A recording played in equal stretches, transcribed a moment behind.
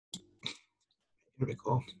Here we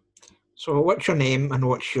go. So what's your name and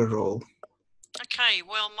what's your role? Okay,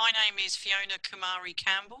 well, my name is Fiona Kumari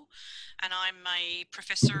Campbell, and I'm a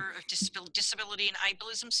Professor of Disability and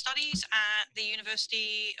Ableism Studies at the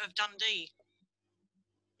University of Dundee.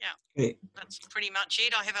 Yeah, Great. that's pretty much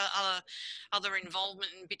it. I have other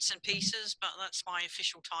involvement in bits and pieces, but that's my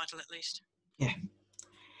official title at least. Yeah.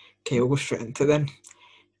 Okay, we'll go straight into them.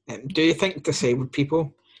 Do you think disabled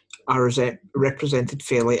people are represented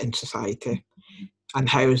fairly in society? And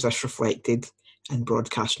how is this reflected in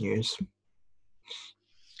broadcast news?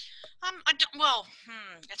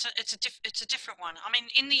 It's a different one. I mean,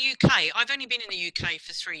 in the UK, I've only been in the UK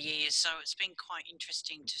for 3 years, so it's been quite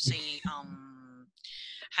interesting to see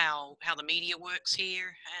how the media works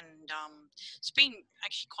here, and it's been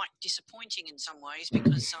actually quite disappointing in some ways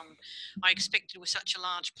because I expected with such a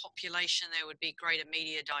large population there would be greater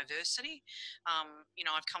media diversity. You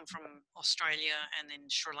know, I've come from Australia and then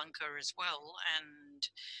Sri Lanka as well, and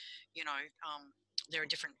you know, there are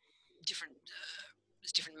different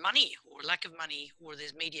there's different money or lack of money, or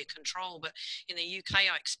there's media control. But in the UK,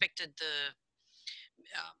 I expected the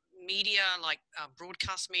media, like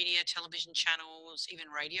broadcast media, television channels, even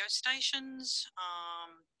radio stations,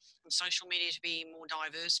 and social media to be more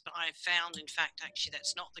diverse. But I found, in fact, actually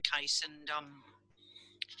that's not the case. And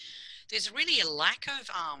there's really a lack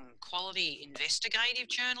of quality investigative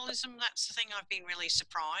journalism. That's the thing I've been really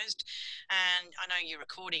surprised. And I know you're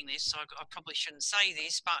recording this, so I probably shouldn't say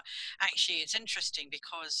this, but actually it's interesting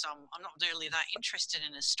because I'm not really that interested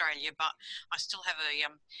in Australia, but I still have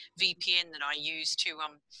a VPN that I use to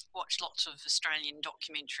watch lots of Australian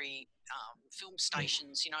documentary film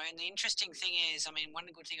stations, you know. And the interesting thing is, I mean,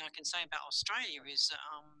 one good thing I can say about Australia is that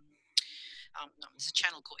there's a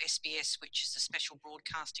channel called SBS, which is the Special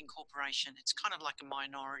Broadcasting Corporation. It's kind of like a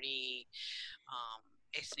minority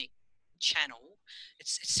ethnic channel.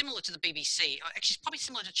 It's similar to the BBC. Actually, it's probably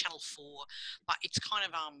similar to Channel 4, but it's kind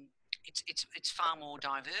of it's far more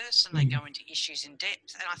diverse, and they go into issues in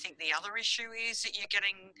depth. And I think the other issue is that you're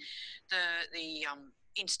getting the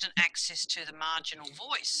instant access to the marginal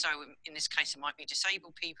voice. So in this case, it might be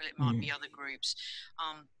disabled people, it might be other groups.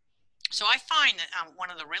 So I find that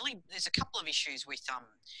there's a couple of issues with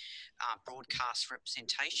broadcast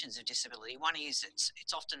representations of disability. One is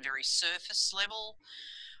it's often very surface level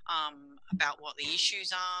about what the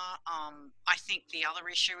issues are. I think the other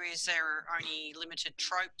issue is there are only limited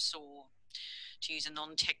tropes, or to use a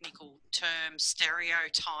non-technical term,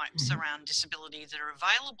 stereotypes around disability that are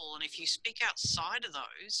available. And if you speak outside of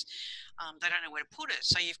those, they don't know where to put it.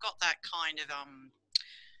 So you've got that kind of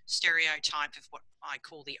stereotype of what I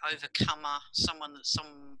call the overcomer,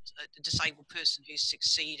 a disabled person who's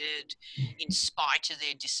succeeded in spite of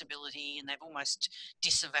their disability, and they've almost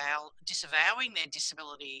disavowing their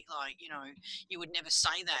disability. Like, you know, you would never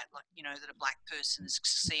say that, like, you know, that a black person has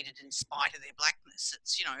succeeded in spite of their blackness.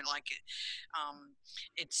 It's, you know, like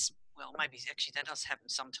it's, well, maybe actually that does happen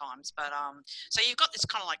sometimes, but so you've got this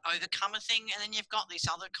kind of like overcomer thing, and then you've got this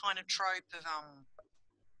other kind of trope of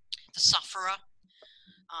the sufferer.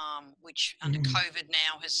 Which under COVID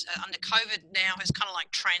now has kind of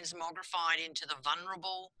like transmogrified into the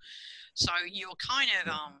vulnerable. So you're kind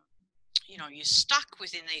of you know, you're stuck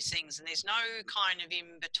within these things, and there's no kind of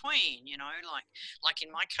in between. You know, like in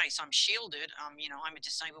my case, I'm shielded. You know, I'm a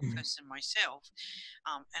disabled person myself,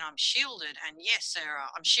 and I'm shielded. And yes,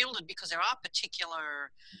 I'm shielded because there are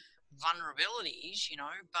particular vulnerabilities. You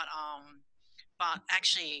know, but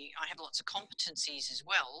actually I have lots of competencies as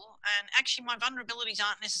well. And actually my vulnerabilities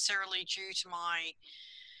aren't necessarily due to my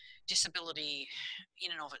disability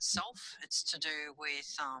in and of itself. It's to do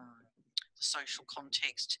with the social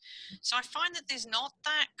context. So I find that there's not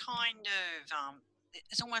that kind of,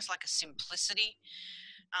 it's almost like a simplicity.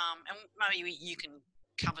 And maybe you can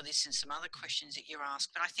cover this in some other questions that you're asked,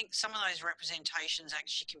 but I think some of those representations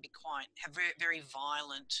actually can be have very, very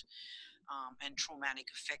violent and traumatic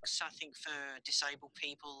effects, I think, for disabled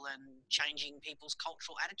people, and changing people's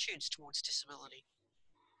cultural attitudes towards disability.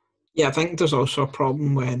 Yeah, I think there's also a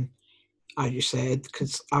problem when, as you said,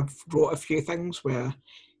 because I've wrote a few things where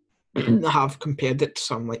I have compared it to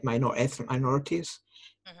some like ethnic minorities,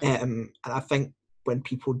 and I think when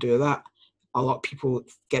people do that, a lot of people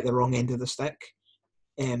get the wrong end of the stick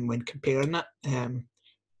when comparing it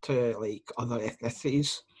to like other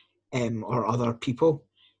ethnicities or other people.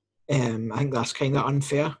 I think that's kind of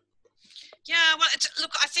unfair. Yeah, well,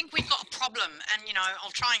 look, I think we've got a problem, and you know,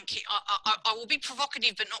 I'll try and keep, I will be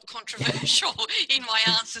provocative but not controversial in my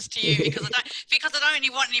answers to you, because I don't really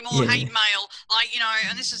want any more hate mail. Like, you know,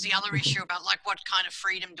 and this is the other issue about, like, what kind of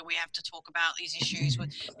freedom do we have to talk about these issues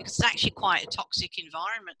with? Because it's actually quite a toxic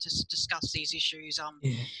environment to discuss these issues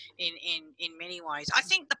in many ways. I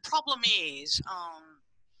think the problem is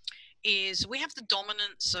we have the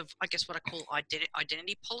dominance of, I guess, what I call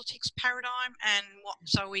identity politics paradigm, and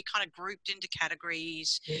so we kind of grouped into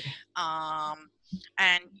categories.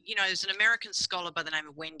 And you know, there's an American scholar by the name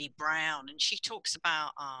of Wendy Brown, and she talks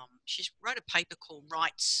about she wrote a paper called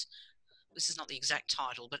Rights. This is not the exact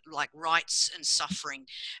title, but like rights and suffering.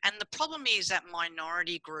 And the problem is that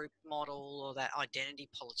minority group model, or that identity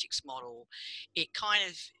politics model, it kind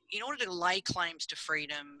of, in order to lay claims to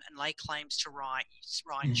freedom and lay claims to rights,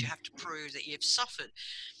 you have to prove that you've suffered.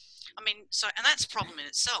 I mean, so, and that's a problem in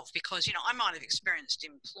itself, because, you know, I might have experienced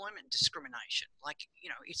employment discrimination, like, you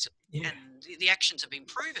know, and the actions have been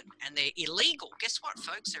proven and they're illegal. Guess what,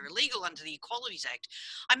 folks? They're illegal under the Equalities Act.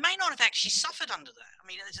 I may not have actually suffered under that. I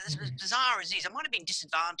mean, as bizarre as it is, I might have been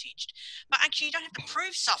disadvantaged, but actually you don't have to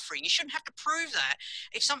prove suffering. You shouldn't have to prove that.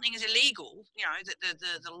 If something is illegal, you know, that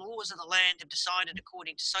the laws of the land have decided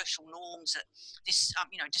according to social norms that this,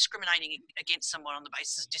 you know, discriminating against someone on the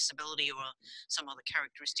basis of disability or some other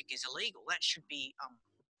characteristic is illegal, that should be,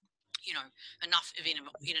 you know, enough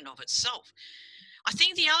in and of itself. I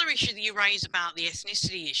think the other issue that you raise about the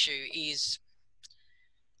ethnicity issue is,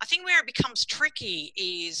 I think where it becomes tricky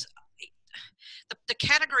is the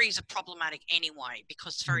categories are problematic anyway,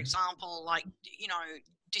 because, for example, like, you know,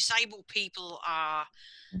 disabled people are,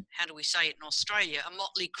 how do we say it in Australia, a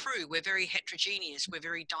motley crew. We're very heterogeneous, we're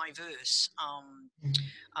very diverse,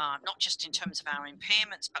 not just in terms of our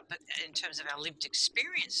impairments, but in terms of our lived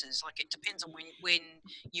experiences. Like, it depends on when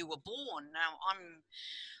you were born. Now, I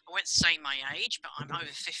won't say my age, but I'm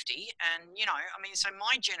over 50, and, you know, I mean, so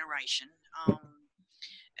my generation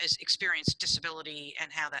has experienced disability,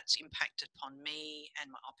 and how that's impacted upon me and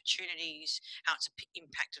my opportunities, how it's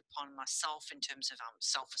impacted upon myself in terms of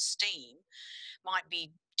self-esteem, might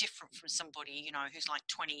be different from somebody, you know, who's like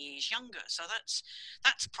 20 years younger. So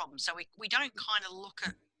that's a problem. So we don't kind of look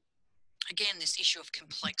at, again, this issue of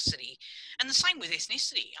complexity, and the same with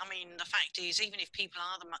ethnicity. I mean, the fact is, even if people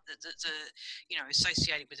are the you know,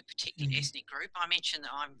 associated with a particular ethnic group, I mentioned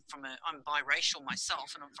that I'm biracial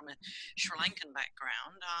myself, and I'm from a Sri Lankan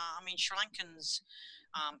background. I mean, Sri Lankans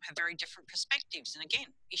have very different perspectives, and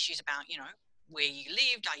again, issues about, you know, where you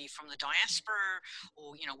lived, are you from the diaspora,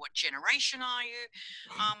 or, you know, what generation are you?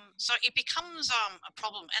 So it becomes a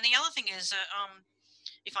problem. And the other thing is that,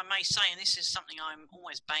 if I may say, and this is something I'm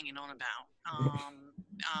always banging on about,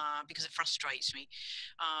 because it frustrates me,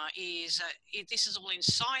 is this is all in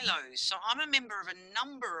silos. So I'm a member of a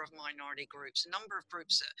number of minority groups, a number of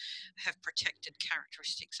groups that have protected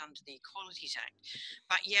characteristics under the Equalities Act,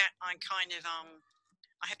 but yet I kind of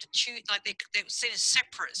I have to choose, like, they're seen as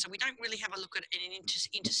separate, so we don't really have a look at an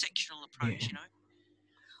intersectional approach, you know.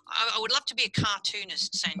 I would love to be a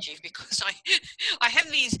cartoonist, Sanjeev, because I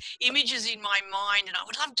have these images in my mind, and I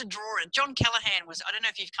would love to draw it. John Callahan was, I don't know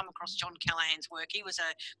if you've come across John Callahan's work. He was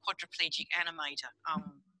a quadriplegic animator. Have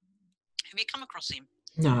you come across him?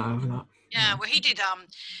 No, I've not. Yeah, well, he did.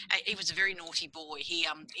 He was a very naughty boy. He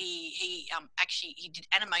actually he did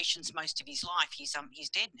animations most of his life. He's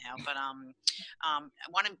dead now, but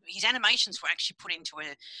one of his animations were actually put into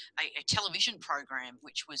a television program,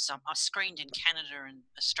 which was screened in Canada and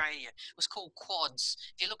Australia. It was called Quads.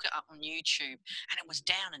 If you look it up on YouTube, and it was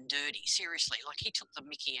down and dirty. Seriously, like, he took the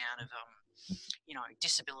mickey out of you know,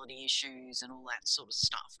 disability issues and all that sort of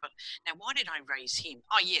stuff. But now, why did I raise him?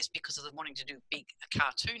 Oh, yes, because of the wanting to do a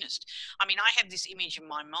cartoonist. I mean, I have this image in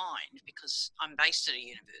my mind because I'm based at a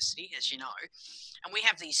university, as you know, and we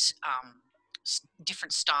have these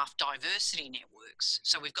different staff diversity networks.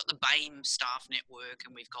 So we've got the BAME staff network,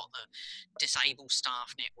 and we've got the disabled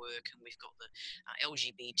staff network, and we've got the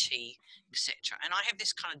LGBT, etc. And I have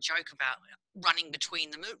this kind of joke about running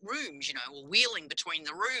between the rooms, you know, or wheeling between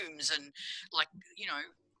the rooms, and, like, you know,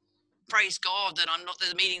 praise God that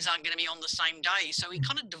the meetings aren't going to be on the same day. So we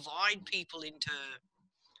kind of divide people into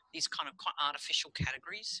these kind of quite artificial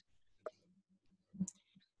categories.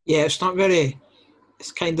 Yeah, it's not very,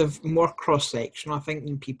 it's kind of more cross-sectional, I think,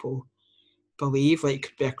 than people believe. Like, it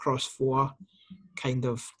could be across 4 kind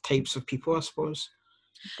of types of people, I suppose.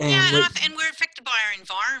 Yeah, and we're affected by our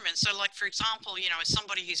environment. So, like, for example, you know, as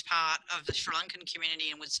somebody who's part of the Sri Lankan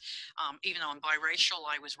community and was, even though I'm biracial,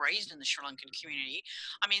 I was raised in the Sri Lankan community.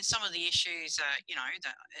 I mean, some of the issues, you know,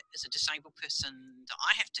 that as a disabled person that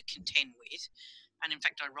I have to contend with, and in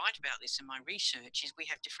fact I write about this in my research, is we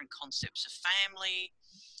have different concepts of family.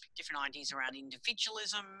 different ideas around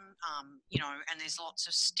individualism, and there's lots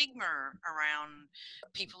of stigma around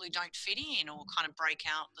people who don't fit in or kind of break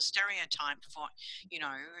out the stereotype of what,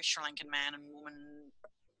 a Sri Lankan man and woman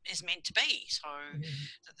is meant to be. So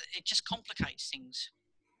it just complicates things.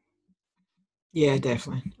 Yeah,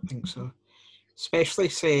 definitely. I think so. Especially,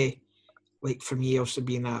 say, like for me, also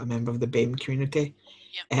being a member of the BAME community,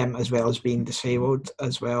 as well as being disabled,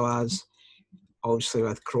 as well as obviously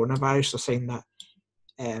with coronavirus, they're saying that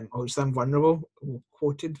obviously I'm vulnerable,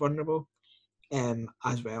 quoted vulnerable,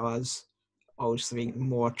 as well as obviously being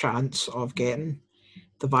more chance of getting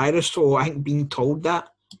the virus. So I think being told that,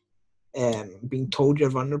 being told you're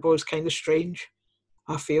vulnerable is kind of strange,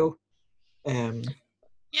 I feel.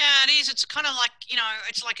 Yeah, it is. It's kind of like,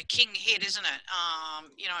 it's like a king head, isn't it?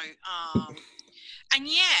 And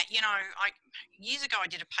years ago I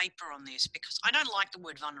did a paper on this because I don't like the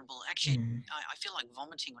word vulnerable. Actually, I feel like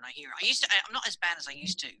vomiting when I hear it. I'm not as bad as I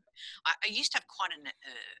used to. I used to have quite an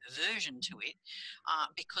aversion to it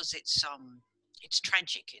because it's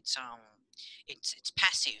tragic. It's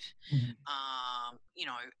passive, and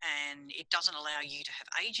it doesn't allow you to have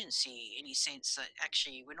agency in a sense that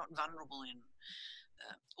actually we're not vulnerable in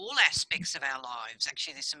all aspects of our lives.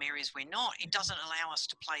 Actually, there's some areas we're not. It doesn't allow us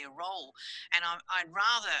to play a role. And I'd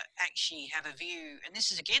rather actually have a view, and this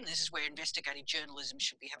is where investigative journalism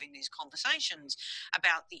should be having these conversations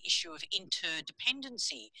about the issue of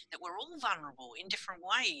interdependency, that we're all vulnerable in different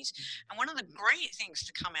ways. And one of the great things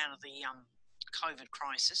to come out of the COVID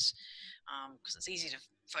crisis, because it's easy to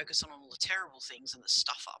focus on all the terrible things and the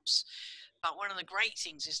stuff-ups, but one of the great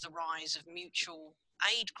things is the rise of mutual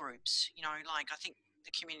aid groups. I think the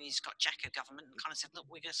community's got jack of government and kind of said, look,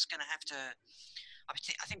 we're just going to have to, I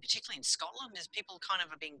think particularly in Scotland, there's people kind of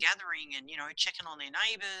have been gathering and, checking on their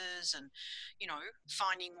neighbours and,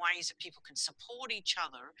 finding ways that people can support each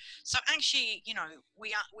other. So actually, we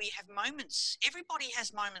have moments, everybody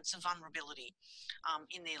has moments of vulnerability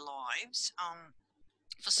in their lives.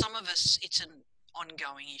 For some of us, it's an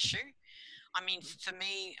ongoing issue. I mean, for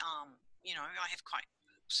me, I have quite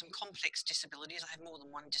some complex disabilities. I have more than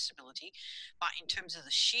one disability. But in terms of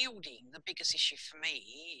the shielding, the biggest issue for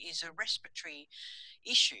me is a respiratory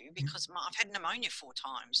issue because I've had pneumonia 4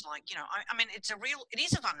 times. I mean, it is a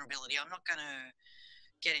vulnerability. I'm not going to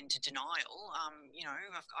get into denial. I'm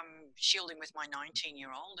shielding with my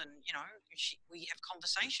 19-year-old and, we have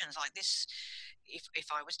conversations like this. If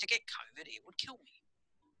I was to get COVID, it would kill me.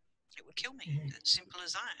 It would kill me. It's simple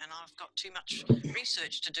as that. And I've got too much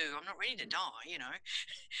research to do. I'm not ready to die, I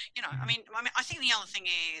mean, I think the other thing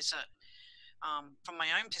is that from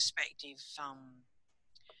my own perspective,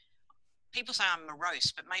 people say I'm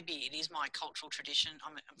morose, but maybe it is my cultural tradition.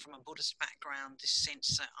 I'm from a Buddhist background, this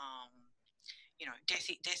sense that,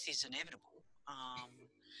 death is inevitable.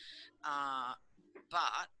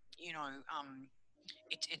 But,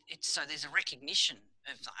 it's so there's a recognition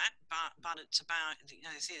of that, but it's about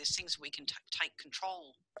there's things we can take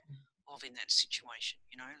control of in that situation,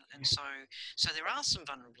 and so there are some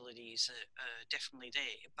vulnerabilities definitely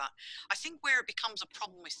there. But I think where it becomes a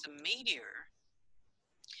problem with the media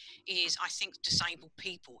is, I think, disabled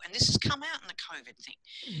people, and this has come out in the COVID thing.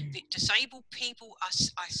 The disabled people I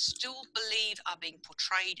still believe are being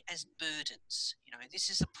portrayed as burdens. This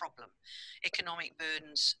is a problem. Economic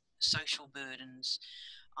burdens, social burdens,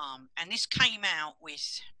 and this came out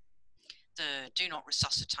with the do not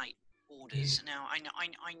resuscitate orders. Now, I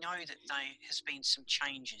know that there has been some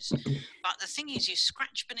changes, but the thing is, you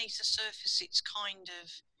scratch beneath the surface, it's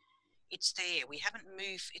there. We haven't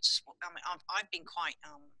moved. I've been quite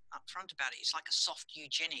upfront about it. It's like a soft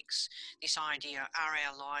eugenics. This idea: are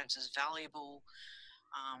our lives as valuable?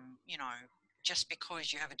 Just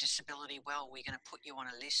because you have a disability, well, we're going to put you on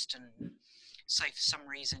a list and say for some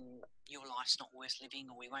reason your life's not worth living,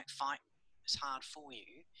 or we won't fight as hard for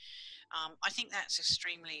you. I think that's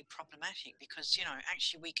extremely problematic because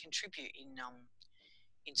actually we contribute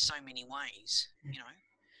in so many ways.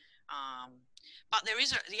 But there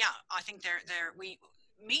is I think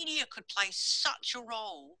media could play such a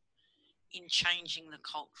role in changing the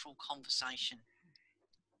cultural conversation.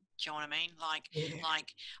 Do you know what I mean? Like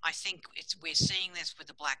I think we're seeing this with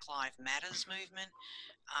the Black Lives Matters movement.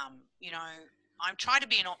 I'm trying to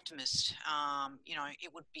be an optimist.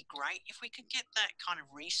 It would be great if we could get that kind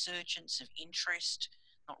of resurgence of interest,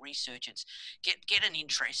 not resurgence, get an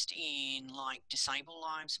interest in like Disabled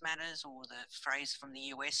Lives Matters, or the phrase from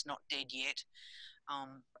the US, not dead yet,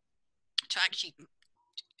 to actually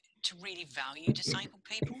to really value disabled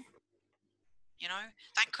people.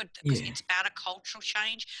 That could, because it's about a cultural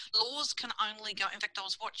change. Laws can only go. In fact, I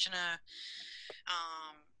was watching a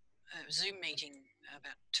Zoom meeting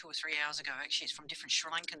about 2 or 3 hours ago. Actually, it's from different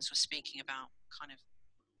Sri Lankans were speaking about kind of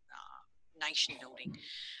nation building,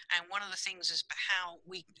 and one of the things is how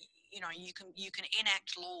we, you can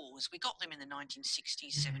enact laws. We got them in the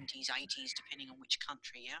 1960s, 70s, 80s, depending on which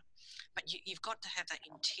country, yeah. But you've got to have that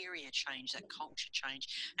interior change, that culture change,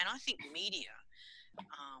 and I think media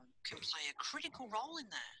can play a critical role in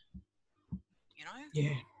that.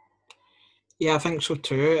 Yeah, I think so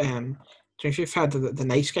too. So if you've had the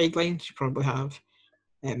NICE guidelines, you probably have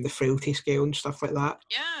the frailty scale and stuff like that.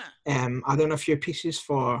 Yeah. I done a few pieces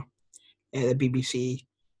for the BBC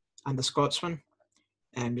and the Scotsman,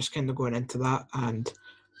 and just kind of going into that, and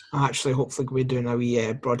actually hopefully we're doing a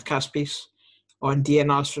wee broadcast piece on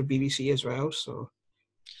DNRs for BBC as well. So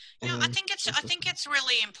yeah, I think it's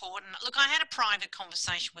really important. Look, I had a private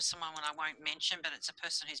conversation with someone I won't mention, but it's a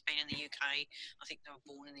person who's been in the UK. I think they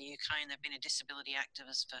were born in the UK and they've been a disability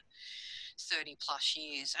activist for 30 plus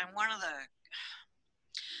years. And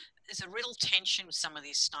there's a real tension with some of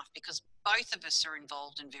this stuff because both of us are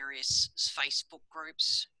involved in various Facebook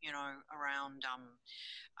groups, around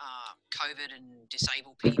COVID and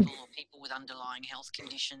disabled people or people with underlying health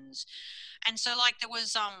conditions. And so, like, there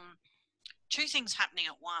was two things happening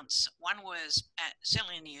at once. One was,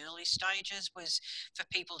 certainly in the early stages, was for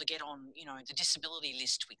people to get on, the disability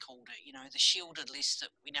list, we called it, the shielded list that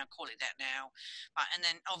we now call it that now. And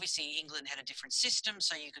then obviously England had a different system,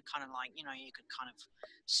 so you could kind of you could kind of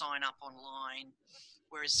sign up online,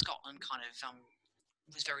 whereas Scotland kind of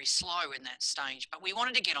was very slow in that stage. But we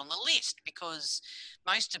wanted to get on the list because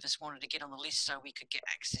most of us wanted to get on the list so we could get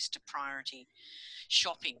access to priority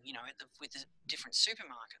shopping, with the different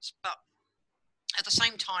supermarkets. But at the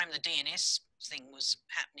same time, the DNS thing was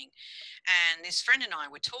happening, and this friend and I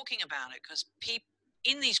were talking about it because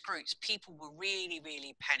in these groups, people were really,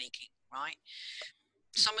 really panicking, right?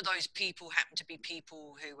 Some of those people happened to be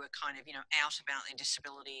people who were kind of, out about their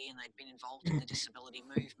disability and they'd been involved in the disability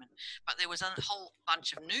movement. But there was a whole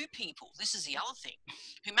bunch of new people, this is the other thing,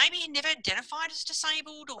 who maybe had never identified as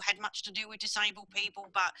disabled or had much to do with disabled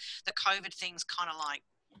people, but the COVID thing's kind of like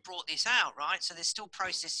brought this out, right? So they're still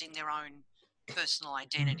processing their own personal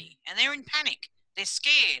identity and they're in panic. They're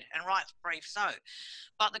scared, and rightfully so.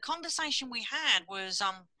 But the conversation we had was,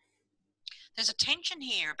 there's a tension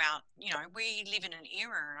here about, we live in an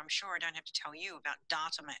era, and I'm sure I don't have to tell you about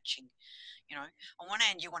data matching. On one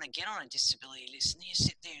hand, you want to get on a disability list, and you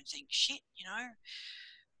sit there and think, shit,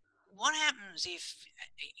 what happens if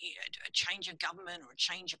a change of government or a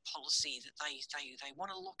change of policy that they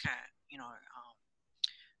want to look at,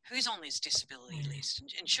 who's on this disability list,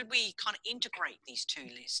 and should we kind of integrate these two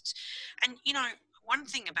lists? And, one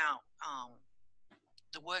thing about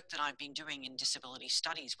the work that I've been doing in disability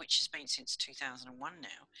studies, which has been since 2001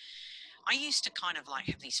 now, I used to kind of like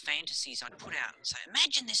have these fantasies I'd put out and say,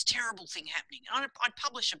 imagine this terrible thing happening. And I'd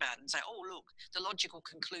publish about it and say, oh, look, the logical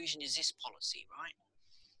conclusion is this policy, right?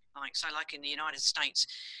 Like in the United States,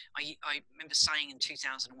 I remember saying in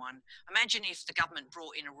 2001, imagine if the government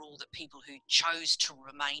brought in a rule that people who chose to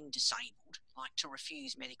remain disabled, like to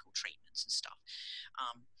refuse medical treatments and stuff,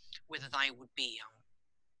 whether they would be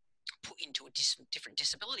put into a different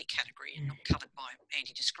disability category and not covered by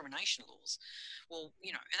anti-discrimination laws. Well,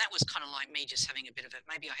 and that was kind of like me just having a bit of it.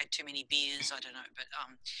 Maybe I had too many beers, I don't know.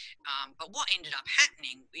 But what ended up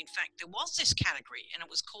happening, in fact, there was this category, and it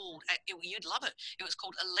was called, you'd love it, it was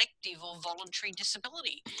called elective or voluntary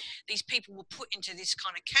disability. These people were put into this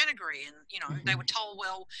kind of category, and, they were told,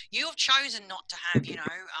 well, you have chosen not to have,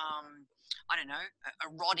 I don't know, a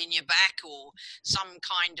rod in your back or some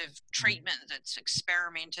kind of treatment that's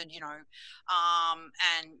experimented,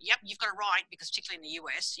 and yep, you've got a right, because particularly in the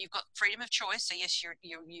US, you've got freedom of choice. So yes,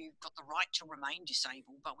 you've got the right to remain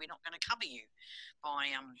disabled, but we're not going to cover you by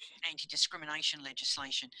anti-discrimination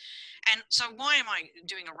legislation. And so why am I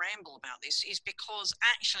doing a ramble about this is because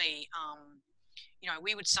actually,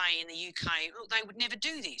 we would say in the UK, look, they would never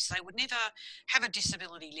do this. They would never have a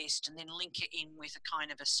disability list and then link it in with a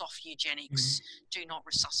kind of a soft eugenics, do not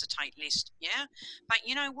resuscitate list. Yeah. But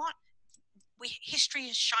you know what? History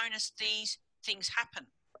has shown us these things happen,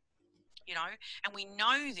 and we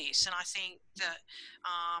know this. And I think that,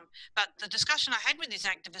 but the discussion I had with this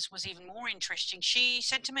activist was even more interesting. She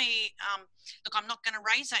said to me, look, I'm not going to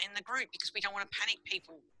raise that in the group because we don't want to panic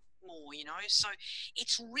people more, so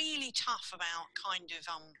it's really tough about kind of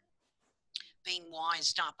being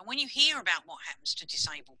wised up. And when you hear about what happens to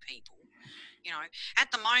disabled people,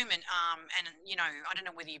 at the moment, and I don't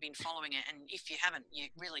know whether you've been following it, and if you haven't, you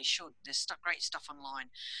really should. There's great stuff online.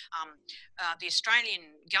 The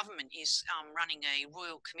Australian government is running a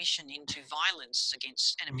royal commission into violence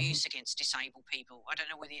against and abuse against disabled people. I don't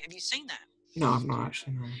know whether have you seen that? No, I've not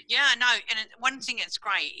actually. No. Yeah, no, and one thing that's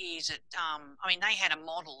great is that, I mean, they had a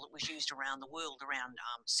model that was used around the world around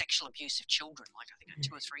sexual abuse of children, like I think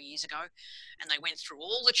 2 or 3 years ago, and they went through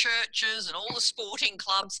all the churches and all the sporting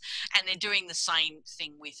clubs, and they're doing the same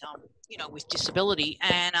thing with, you know, with disability,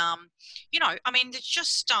 and you know, I mean, it's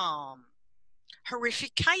just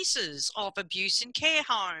horrific cases of abuse in care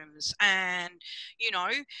homes, and you know,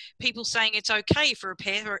 people saying it's okay for a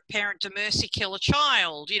parent to mercy kill a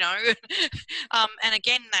child, you know. And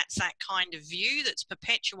again, that's that kind of view that's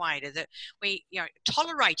perpetuated, that we, you know,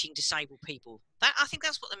 tolerating disabled people, that I think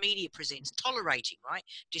that's what the media presents, tolerating, right,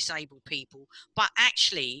 disabled people. But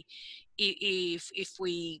actually, if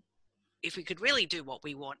we could really do what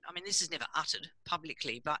we want, I mean, this is never uttered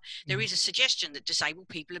publicly, but there is a suggestion that disabled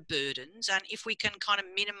people are burdens, and if we can kind of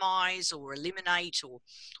minimise or eliminate or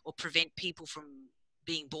prevent people from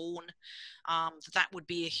being born, that would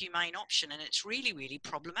be a humane option, and it's really, really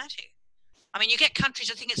problematic. I mean, you get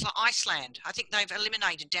countries, I think it's like Iceland, I think they've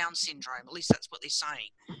eliminated Down syndrome, at least that's what they're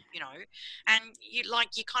saying, you know, and you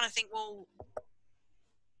kind of think, well,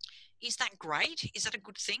 is that great? Is that a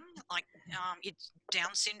good thing? Like,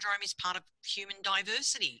 Down syndrome is part of human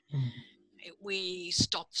diversity. We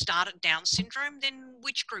start at Down syndrome, then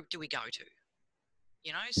which group do we go to?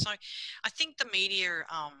 You know, so I think the media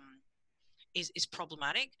is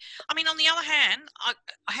problematic. I mean, on the other hand,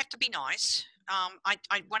 I have to be nice.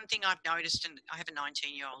 One thing I've noticed, and I have a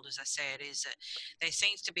 19-year-old, as I said, is that there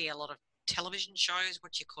seems to be a lot of television shows.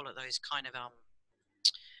 What do you call it? Those kind of oh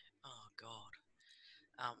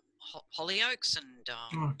God. Hollyoaks and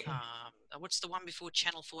Okay. What's the one before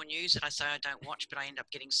Channel 4 News that I say I don't watch, but I end up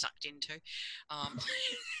getting sucked into?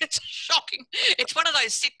 It's shocking. It's one of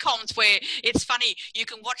those sitcoms where it's funny. You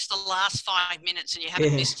can watch the last 5 minutes and you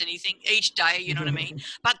haven't missed anything each day. You know what I mean?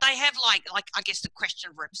 But they have like I guess the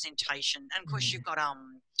question of representation, and of course you've got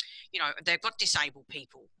you know, they've got disabled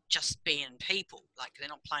people just being people, like they're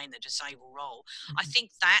not playing the disabled role. I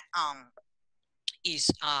think that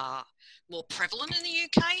is more prevalent in the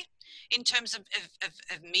UK in terms of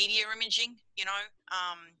media imaging, you know.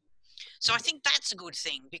 So I think that's a good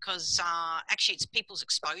thing, because actually it's people's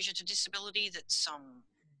exposure to disability that's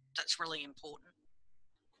really important.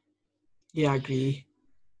 Yeah, I agree.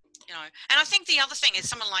 You know, and I think the other thing is,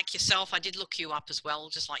 someone like yourself, I did look you up as well,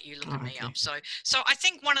 just like you looking me up. So I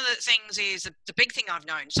think one of the things is the big thing I've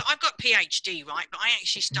known. So I've got PhD, right? But I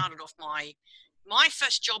actually started off my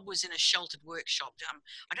first job was in a sheltered workshop.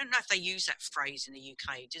 I don't know if they use that phrase in the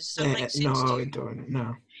UK. Does that make sense to you? No, I don't.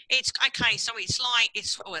 No. It's okay. So it's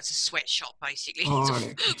a sweatshop basically. Oh,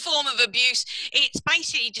 it's a form of abuse. It's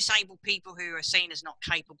basically disabled people who are seen as not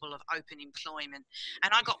capable of open employment.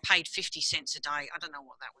 And I got paid 50 cents a day. I don't know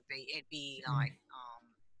what that would be. It'd be like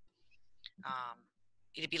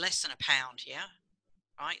it'd be less than £1, yeah.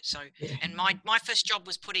 Right. So, and my first job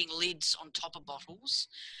was putting lids on top of bottles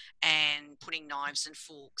and putting knives and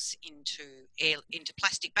forks into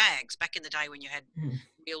plastic bags back in the day when you had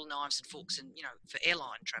real knives and forks, and you know, for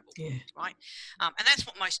airline travel, right? And that's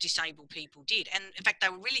what most disabled people did. And in fact, they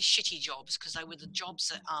were really shitty jobs, because they were the jobs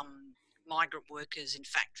that migrant workers in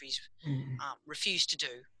factories refused to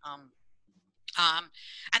do.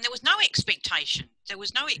 And there was no expectation. There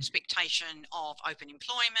was no expectation of open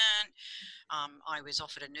employment. I was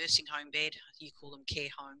offered a nursing home bed. You call them care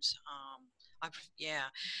homes.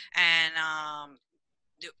 And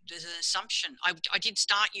there's an assumption. I did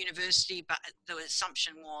start university, but the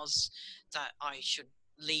assumption was that I should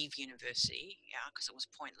leave university, because it was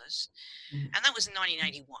pointless. And that was in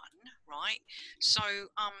 1981, right? So,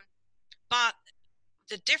 but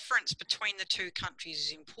the difference between the two countries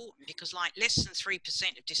is important, because like less than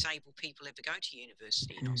 3% of disabled people ever go to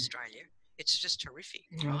university in Australia. It's just horrific,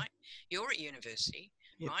 right? You're at university,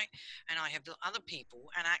 right? And I have other people,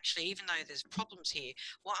 and actually, even though there's problems here,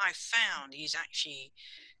 what I found is actually,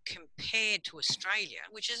 compared to Australia,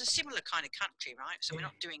 which is a similar kind of country, right? So we're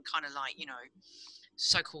not doing kind of like, you know,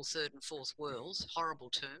 so-called third and fourth world, horrible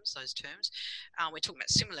terms, those terms. We're talking about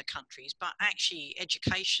similar countries, but actually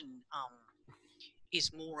education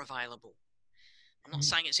is more available. I'm not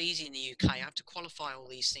saying it's easy in the UK. I have to qualify all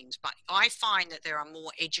these things, but I find that there are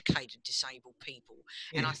more educated disabled people,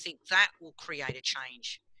 and I think that will create a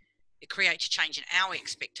change. It creates a change in our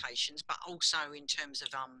expectations, but also in terms of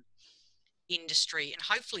industry and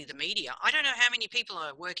hopefully the media. I don't know how many people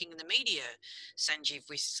are working in the media, Sanjeev,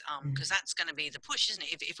 with because that's going to be the push, isn't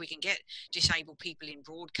it? If we can get disabled people in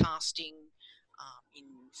broadcasting, in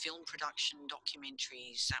film production,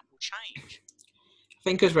 documentaries, that will change. I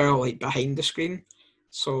think as well, like behind the screen,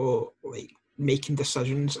 so like making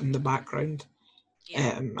decisions in the background.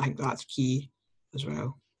 I think that's key as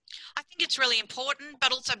well. I think think it's really important,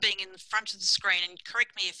 but also being in the front of the screen. And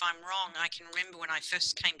correct me if I'm wrong, I can remember when I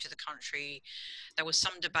first came to the country, there was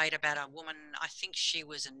some debate about a woman, I think she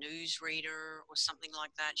was a newsreader or something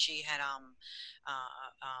like that. She had a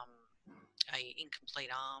incomplete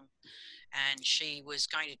arm, and she was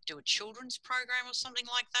going to do a children's program or something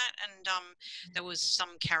like that. And there was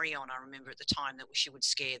some carry on, I remember at the time, that she would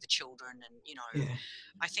scare the children. And, you know, Yeah.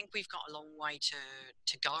 I think we've got a long way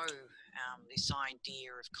to go. This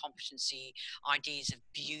idea of competency, ideas of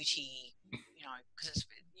beauty, you know, because it's,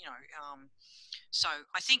 you know, so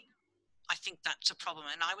I think that's a problem.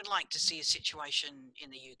 And I would like to see a situation in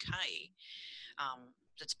the UK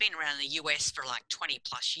that's been around in the US for like 20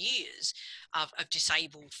 plus years of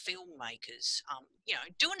disabled filmmakers, you know,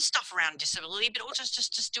 doing stuff around disability, but also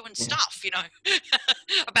just doing stuff, you know,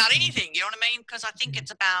 about anything, you know what I mean? Because I think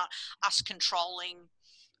it's about us controlling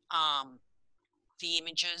the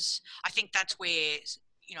images. I think that's where,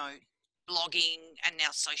 you know, blogging and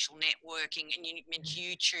now social networking, and you mentioned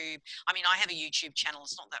YouTube. I mean, I have a YouTube channel.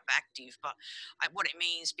 It's not that active, but what it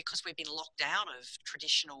means, because we've been locked out of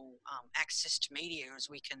traditional access to media, is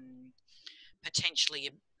we can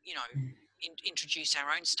potentially, you know, introduce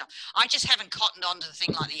our own stuff. I just haven't cottoned on to the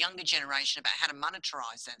thing like the younger generation about how to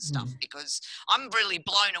monetize that stuff, because I'm really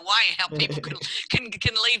blown away how people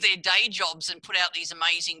can leave their day jobs and put out these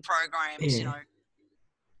amazing programs, you know.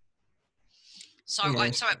 So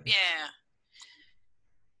yeah.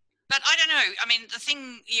 But I don't know. I mean, the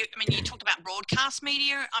thing you talked about broadcast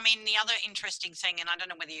media. I mean, the other interesting thing, and I don't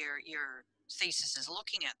know whether your thesis is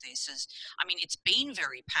looking at this, is, I mean, it's been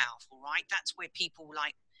very powerful, right? That's where people,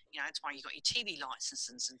 like, you know, that's why you got your TV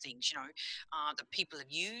licenses and things, you know, that people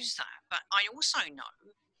have used that. But I also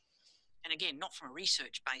know, and again, not from a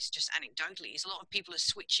research base, just anecdotally, is a lot of people are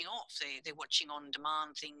switching off. They're watching on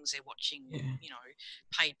demand things. They're watching, you know,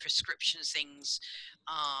 paid prescriptions things,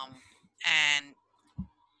 and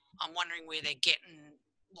I'm wondering where they're getting,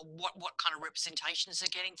 what kind of representations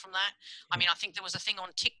they're getting from that. I mean, I think there was a thing on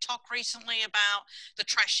TikTok recently about the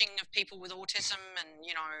trashing of people with autism, and,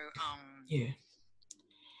 you know,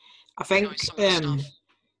 I think, you know, some of the stuff.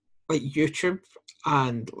 like YouTube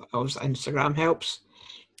and also Instagram helps.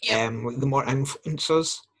 Like the more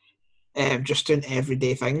influencers, just doing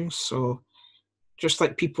everyday things. So just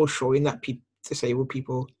like people showing that disabled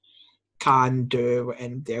people can do what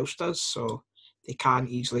anybody else does, so they can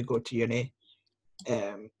easily go to uni.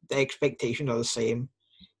 The expectations are the same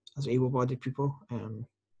as able-bodied people.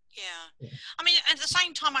 Yeah. I mean, at the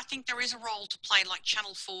same time, I think there is a role to play, like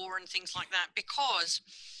Channel 4 and things like that, because,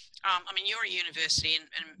 I mean, you're at university,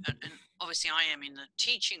 and obviously I am in the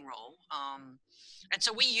teaching role, and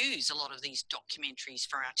so we use a lot of these documentaries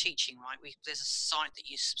for our teaching, right? There's a site that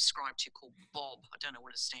you subscribe to called Bob. I don't know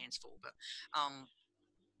what it stands for, but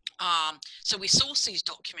so we source these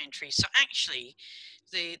documentaries. So actually,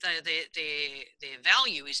 their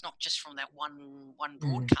value is not just from that one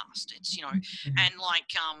broadcast. It's, you know, and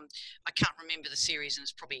like I can't remember the series, and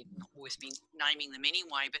it's probably not worth me naming them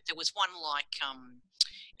anyway. But there was one like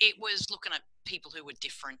it was looking at people who were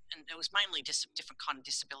different, and it was mainly just different kind of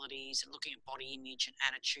disabilities, and looking at body image and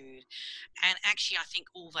attitude. And actually, I think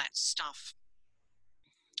all that stuff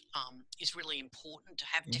is really important to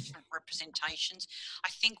have different representations. I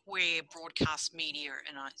think where broadcast media,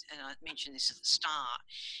 and I mentioned this at the start,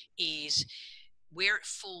 is where it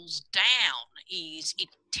falls down is it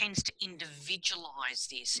tends to individualize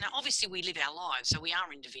this. Now, obviously, we live our lives, so we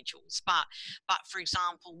are individuals. But for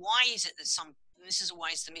example, why is it that some, and this is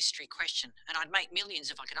always the mystery question, and I'd make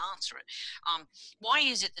millions if I could answer it. Why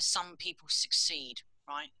is it that some people succeed,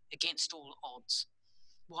 right, against all odds?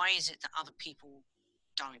 Why is it that other people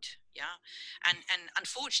don't? Yeah. And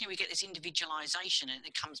unfortunately, we get this individualization, and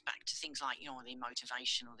it comes back to things like, you know, their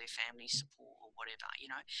motivation or their family support or whatever, you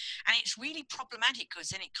know. And it's really problematic, because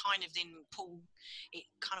then it kind of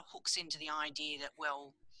hooks into the idea that,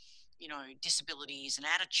 well, you know, disability is an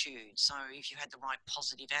attitude. So if you had the right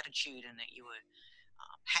positive attitude and that you were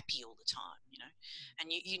happy all the time, you know, and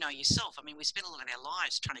you know yourself, I mean, we spend a lot of our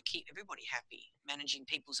lives trying to keep everybody happy. Managing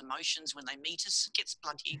people's emotions when they meet us gets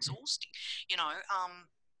bloody exhausting, you know.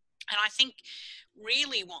 And I think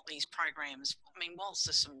really what these programs, I mean, whilst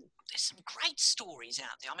there's some great stories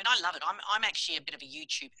out there. I mean, I love it. I'm actually a bit of a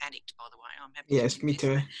YouTube addict, by the way. I'm happy to admit me this.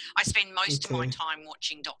 too. I spend most of my time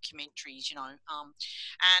watching documentaries, you know,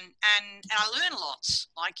 and I learn lots.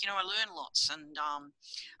 Like, you know, I learn lots. And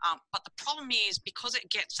but the problem is, because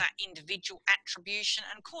it gets that individual attribution,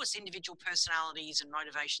 and of course, individual personalities and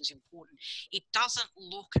motivations important. It doesn't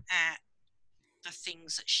look at the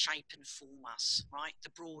things that shape and form us, right? The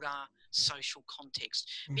broader social context.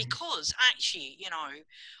 Because actually, you know,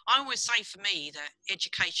 I always say for me that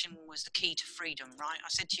education was the key to freedom, right? I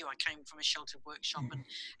said to you, I came from a sheltered workshop, and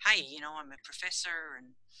hey, you know, I'm a professor,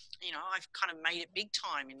 and you know, I've kind of made it big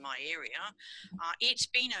time in my area. It's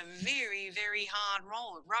been a very, very hard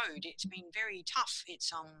road. It's been very tough.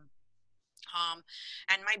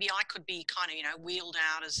 And maybe I could be kind of, you know, wheeled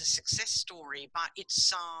out as a success story, but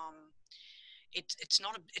it's not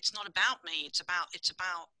about me. It's about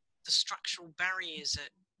the structural barriers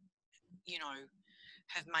that, you know,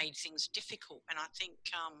 have made things difficult. And I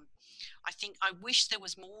think I wish there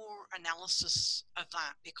was more analysis of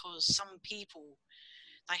that, because some people,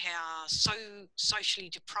 they are so socially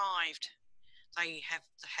deprived, they have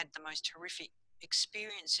had the most horrific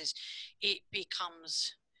experiences. It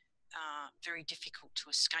becomes very difficult to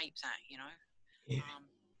escape that, you know. Yeah.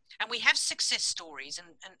 And we have success stories, and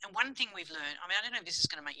one thing we've learned, I mean, I don't know if this is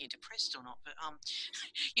going to make you depressed or not, but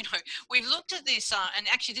you know, we've looked at this, and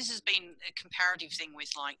actually this has been a comparative thing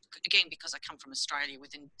with, like, again, because I come from Australia,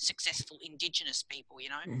 with successful Indigenous people, you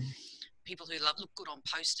know, people who look good on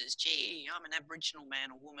posters. Gee, I'm an Aboriginal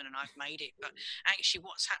man or woman and I've made it. But actually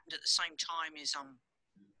what's happened at the same time is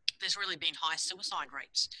there's really been high suicide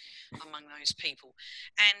rates among those people.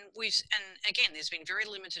 And again, there's been very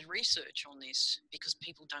limited research on this, because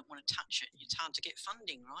people don't want to touch it. It's hard to get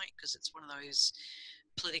funding, right? Because it's one of those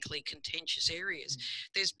politically contentious areas.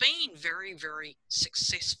 There's been very, very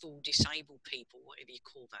successful disabled people, whatever you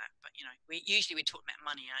call that. But, you know, we talk about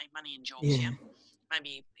money, money and jobs, yeah?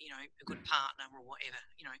 Maybe, you know, a good partner or whatever,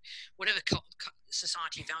 you know, whatever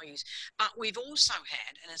society values. But we've also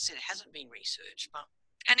had, and as I said, it hasn't been researched, but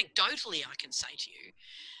anecdotally, I can say to you,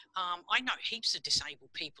 I know heaps of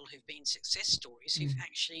disabled people who've been success stories who've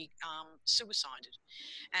actually suicided.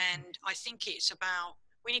 And I think it's about,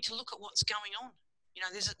 we need to look at what's going on. You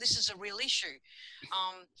know, this is a real issue.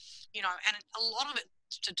 You know, and a lot of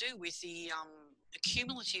it's to do with the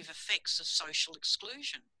accumulative effects of social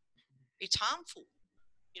exclusion. It's harmful.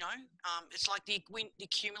 You know, it's like the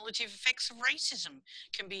cumulative effects of racism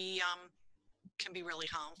can be really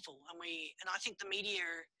harmful, and I think the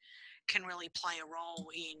media can really play a role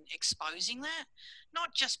in exposing that,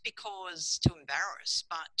 not just because to embarrass,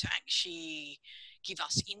 but to actually give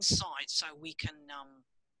us insight so we can,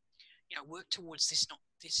 you know, work towards this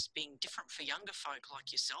being different for younger folk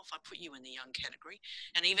like yourself. I put you in the young category,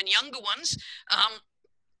 and even younger ones,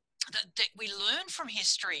 that we learn from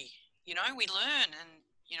history. You know, we learn, and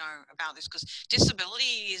you know, about this, because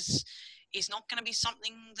disability is not going to be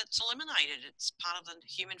something that's eliminated. It's part of the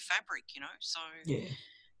human fabric, you know. So Yeah.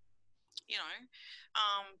 you know,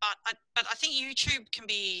 but I think YouTube can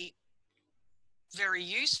be very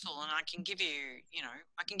useful, and I can give you, you know,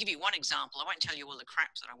 I can give you one example. I won't tell you all the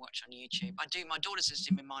crap that I watch on YouTube. I do. My daughter says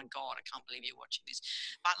to me, "My God, I can't believe you're watching this."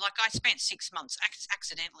 But like, I spent 6 months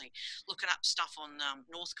accidentally looking up stuff on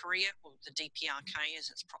North Korea, or the DPRK as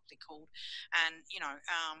it's properly called, and you know,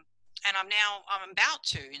 and I'm about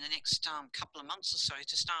to, in the next couple of months or so,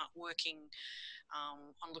 to start working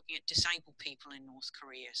on looking at disabled people in North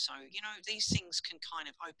Korea. So you know, these things can kind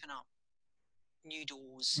of open up new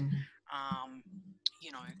doors.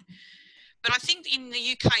 You know, but I think in the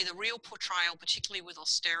UK, the real portrayal, particularly with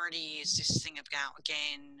austerity, is this thing about,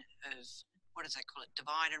 again, of, what do they call it,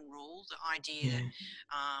 divide and rule, the idea that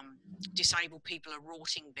disabled people are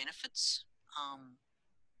rorting benefits.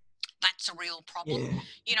 That's a real problem,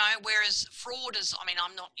 you know, whereas fraud is, I mean,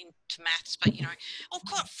 I'm not into maths, but, you know, of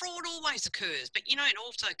course, fraud always occurs, but, you know, it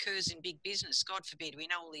also occurs in big business. God forbid, we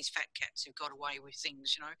know all these fat cats who've got away with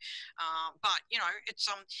things, you know, but, you know, it's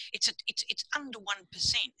under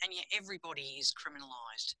 1%, and yet everybody is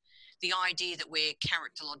criminalised. The idea that we're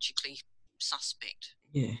characterologically suspect.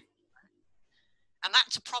 Yeah. And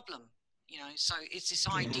that's a problem, you know, so it's this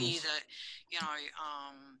idea that, you know,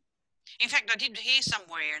 in fact, I did hear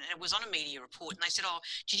somewhere, and it was on a media report, and they said, "Oh,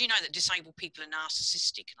 did you know that disabled people are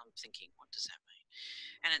narcissistic?" And I'm thinking, what does that mean?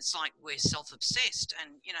 And it's like, we're self-obsessed,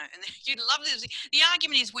 and you know, and you'd love this. The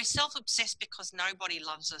argument is we're self-obsessed because nobody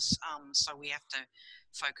loves us, so we have to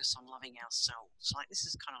focus on loving ourselves. Like, this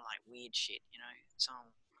is kind of like weird shit, you know. It's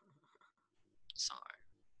so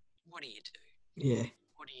what do you do? Yeah.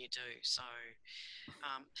 What do you do? So,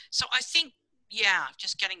 so I think, yeah,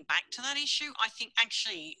 just getting back to that issue, I think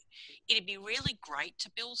actually it'd be really great to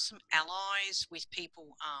build some allies with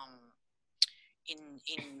people in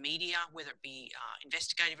media, whether it be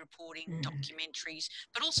investigative reporting, documentaries,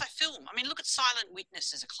 but also film. I mean, look at Silent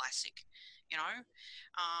Witness as a classic. You know,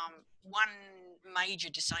 one major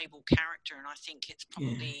disabled character, and I think it's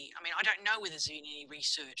probably, I mean, I don't know whether there's been any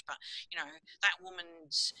research, but, you know, that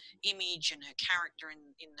woman's image and her character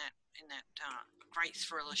in that great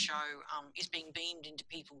thriller show is being beamed into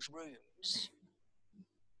people's rooms.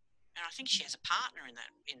 And I think she has a partner in that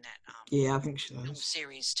I think she film does.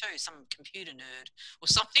 series too, some computer nerd or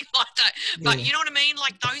something like that. But you know what I mean?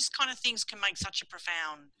 Like those kind of things can make such a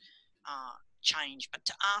profound change. But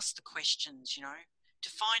to ask the questions, you know, to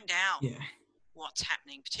find out what's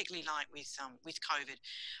happening, particularly like with COVID.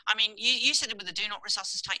 I mean, you said with the do not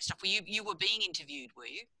resuscitate stuff. You were being interviewed, were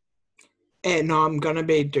you? No, I'm gonna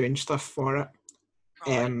be doing stuff for it.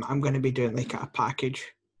 Right. I'm gonna be doing like a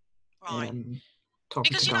package. Right.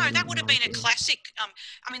 Because, you know, that would have been a classic. I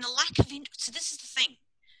mean, the lack of interest. So this is the thing,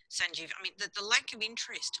 Sanjeev. I mean, the lack of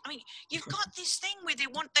interest. I mean, you've got this thing where they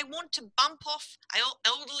want to bump off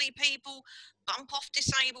elderly people, bump off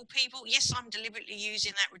disabled people. Yes, I'm deliberately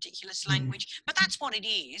using that ridiculous language, but that's what it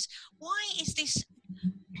is. Why is this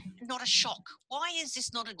not a shock? Why is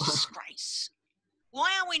this not a disgrace?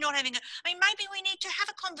 Why are we not having I mean, maybe we need to have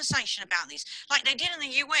a conversation about this, like they did in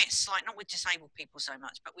the US, like not with disabled people so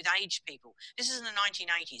much, but with aged people. This is in the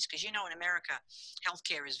 1980s, because, you know, in America,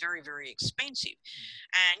 healthcare is very, very expensive.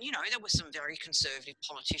 And, you know, there were some very conservative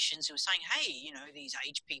politicians who were saying, hey, you know, these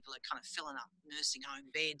aged people are kind of filling up nursing home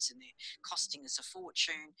beds and they're costing us a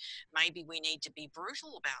fortune. Maybe we need to be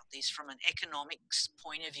brutal about this from an economics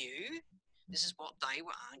point of view. This is what they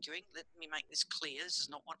were arguing. Let me make this clear. This is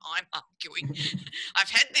not what I'm arguing. I've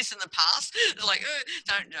had this in the past. It's like,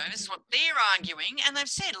 don't know. This is what they're arguing. And they've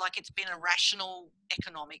said, like, it's been a rational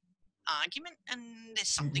economic argument. And there's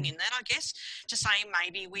something in that, I guess, to say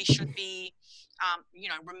maybe we should be, you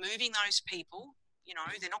know, removing those people. You know,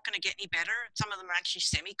 they're not going to get any better. Some of them are actually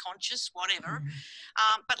semi-conscious, whatever.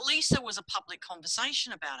 But at least there was a public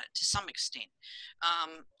conversation about it to some extent.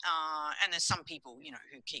 And there's some people, you know,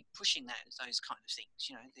 who keep pushing those kind of things.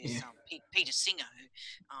 You know, there's Peter Singer,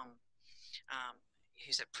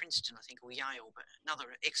 who's at Princeton, I think, or Yale, but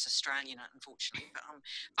another ex-Australian, unfortunately.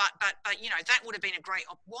 But you know, that would have been a great.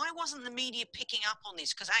 Why wasn't the media picking up on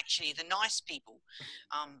this? Because actually, the nice people.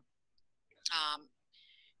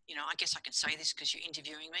 You know, I guess I can say this because you're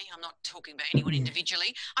interviewing me. I'm not talking about anyone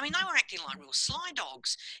individually. I mean, they were acting like real sly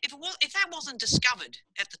dogs. If that wasn't discovered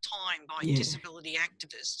at the time by disability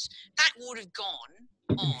activists, that would have gone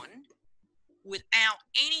on without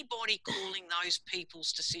anybody calling those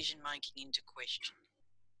people's decision making into question.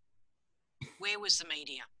 Where was the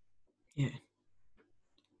media? Yeah.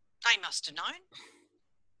 They must have known.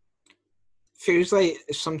 Feels like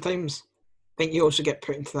sometimes I think you also get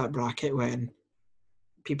put into that bracket when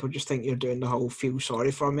people just think you're doing the whole feel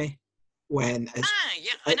sorry for me, when it's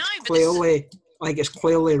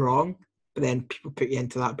clearly wrong, but then people put you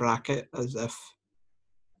into that bracket as if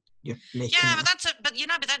you're making that's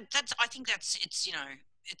I think it's you know,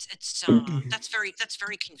 it's that's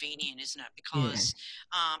very convenient, isn't it? Because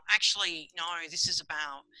actually, no, this is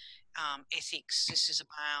about ethics. This is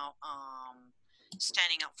about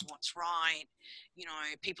standing up for what's right. You know,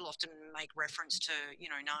 people often make reference to, you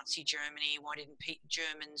know, Nazi Germany. Why didn't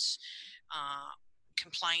Germans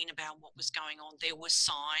complain about what was going on? There were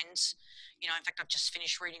signs. You know, in fact, I've just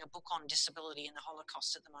finished reading a book on disability and the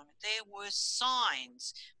Holocaust at the moment. There were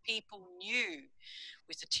signs. People knew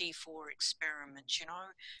with the T4 experiment, you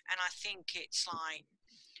know. And I think it's like,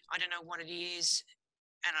 I don't know what it is.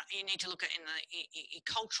 And you need to look at it in the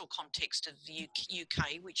cultural context of the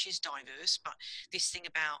UK, which is diverse, but this thing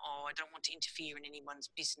about, I don't want to interfere in anyone's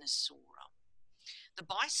business, or the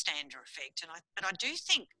bystander effect. But I do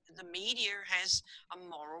think the media has a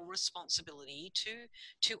moral responsibility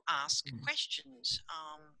to ask questions.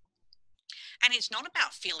 And it's not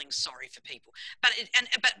about feeling sorry for people, but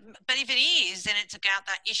if it is, then it's about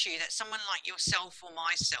that issue that someone like yourself or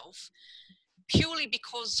myself, purely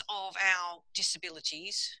because of our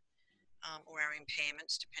disabilities or our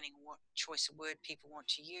impairments, depending on what choice of word people want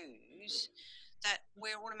to use, that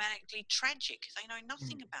we're automatically tragic. They know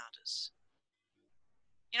nothing about us.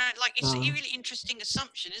 You know, like it's a really interesting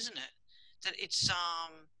assumption, isn't it? That it's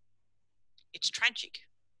tragic.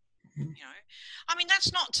 You know, I mean,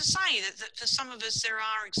 that's not to say that for some of us there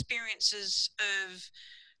are experiences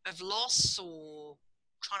of loss or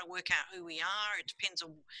trying to work out who we are. It depends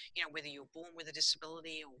on, you know, whether you're born with a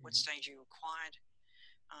disability or what stage you acquired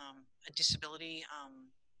a disability. I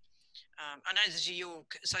know that you're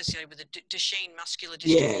associated with the Duchenne muscular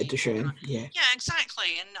dystrophy. Yeah, Duchenne, yeah. Yeah,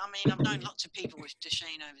 exactly. And I mean, I've known lots of people with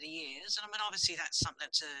Duchenne over the years. And I mean, obviously that's a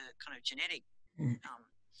kind of genetic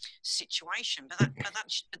situation. But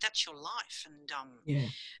that's your life. And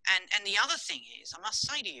and the other thing is, I must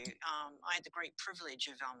say to you, I had the great privilege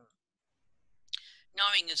of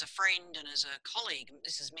knowing as a friend and as a colleague,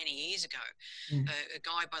 this is many years ago, a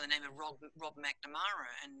guy by the name of Rob McNamara,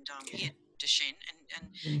 and he had Duchenne,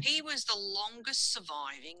 and he was the longest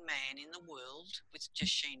surviving man in the world with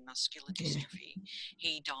Duchenne muscular dystrophy.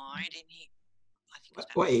 He died, and I think it was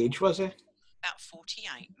what age was he? About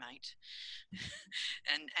 48, mate.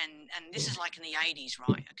 and this is like in the 80s,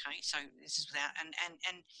 right? Okay, so this is without, and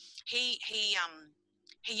he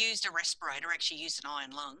used a respirator, actually used an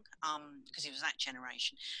iron lung, because he was that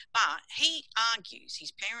generation. But he argues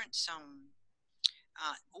his parents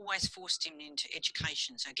always forced him into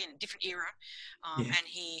education. So again, a different era, and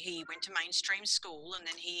he went to mainstream school, and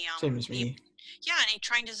then same as me. And he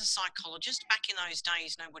trained as a psychologist. Back in those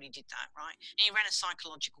days, nobody did that, right? And he ran a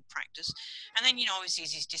psychological practice. And then, obviously,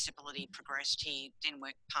 as his disability progressed, he then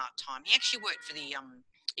worked part-time. He actually worked for the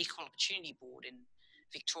Equal Opportunity Board in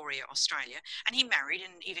Victoria, Australia, and he married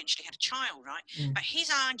and eventually had a child, right? But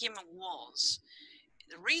his argument was,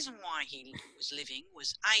 the reason why he was living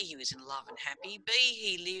was, A, he was in love and happy, B,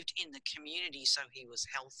 he lived in the community, so he was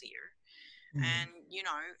healthier, and,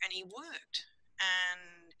 and he worked.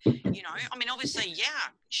 And, I mean, obviously,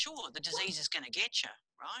 sure, the disease is going to get you,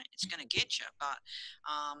 right? It's going to get you. But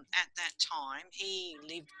at that time, he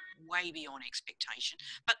lived way beyond expectation.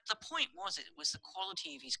 But the point was, it was the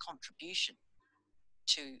quality of his contribution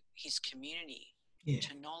to his community,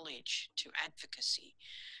 to knowledge, to advocacy.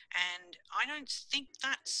 And I don't think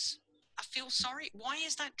I feel sorry. Why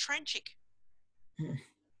is that tragic? You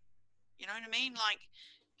know what I mean? Like,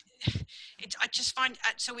 I just find,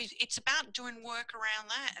 so it's about doing work around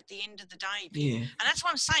that at the end of the day. And that's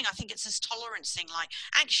what I'm saying. I think it's this tolerance thing. Like,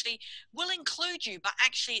 actually, we'll include you, but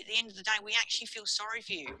actually, at the end of the day, we actually feel sorry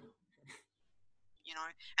for you.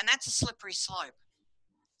 And that's a slippery slope.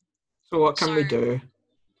 So what can we do?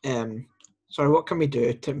 What can we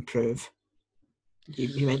do to improve?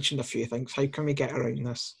 You mentioned a few things. How can we get around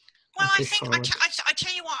this? Well, I think I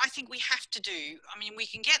tell you what I think we have to do. I mean, we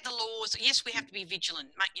can get the laws. Yes, we have to be vigilant.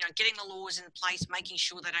 Getting the laws in place, making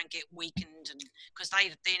sure they don't get weakened, and because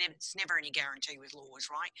it's never any guarantee with laws,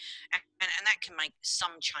 right? And that can make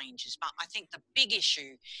some changes. But I think the big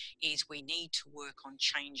issue is we need to work on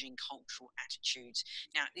changing cultural attitudes.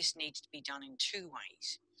 Now, this needs to be done in two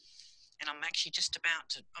ways. And I'm actually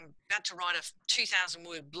I'm about to write a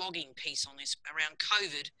 2,000-word blogging piece on this around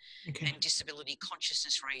COVID and disability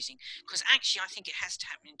consciousness raising, because actually I think it has to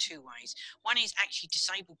happen in two ways. One is actually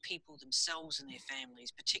disabled people themselves and their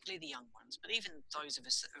families, particularly the young ones, but even those of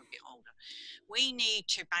us that are a bit older. We need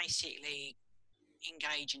to basically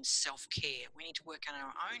engage in self-care. We need to work on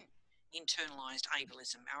our own internalized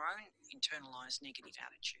ableism, our own internalized negative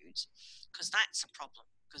attitudes, because that's a problem.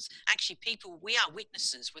 Because actually we are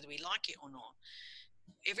witnesses, whether we like it or not.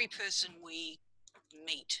 Every person we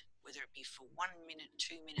meet, whether it be for 1 minute,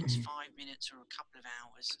 2 minutes, 5 minutes, or a couple of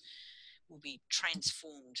hours, will be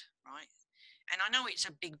transformed, right? And I know it's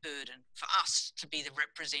a big burden for us to be the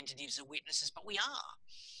representatives of witnesses, but we are,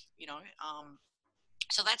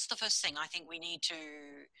 so that's the first thing. I think we need to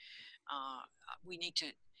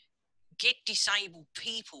get disabled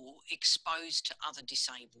people exposed to other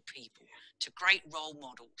disabled people, to great role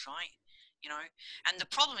models, right? And the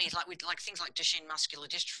problem is, with things like Duchenne muscular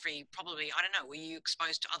dystrophy, probably, I don't know, were you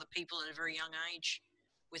exposed to other people at a very young age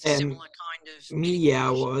with a similar kind of... Me,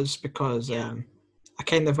 I was, because I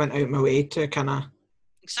kind of went out my way to kind of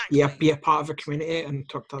be a part of a community and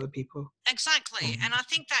talk to other people. Exactly. And I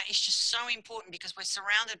think that is just so important, because we're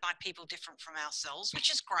surrounded by people different from ourselves,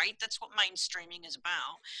 which is great. That's what mainstreaming is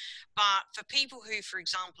about. But for people who, for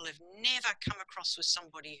example, have never come across with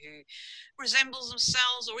somebody who resembles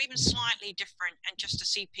themselves or even slightly different, and just to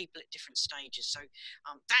see people at different stages. So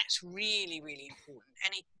that's really, really important.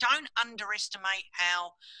 And don't underestimate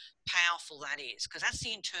how powerful that is, because that's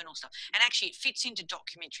the internal stuff. And actually it fits into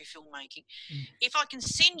documentary filmmaking. If I can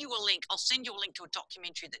send you a link, I'll send you a link to a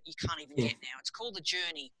documentary that you can't even get now. It's called The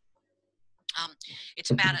Journey.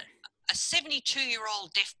 It's about a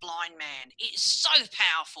 72-year-old deaf-blind man. It's so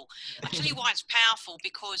powerful. I'll tell you why it's powerful,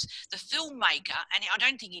 because the filmmaker, and I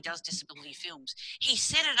don't think he does disability films, he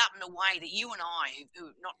set it up in a way that you and I, who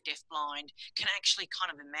are not deaf-blind, can actually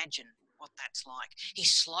kind of imagine what that's like. He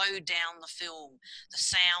slowed down the film, the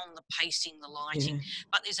sound, the pacing, the lighting.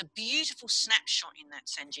 But there's a beautiful snapshot in that,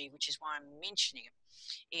 Sanjeev, which is why I'm mentioning it,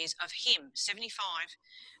 is of him, 75,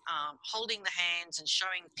 holding the hands and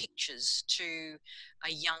showing pictures to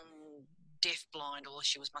a young deaf-blind, or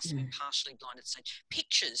she must have been partially blind at the stage,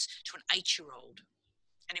 pictures to an 8-year-old.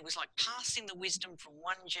 And it was like passing the wisdom from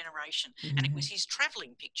one generation. And it was his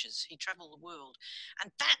traveling pictures. He traveled the world. And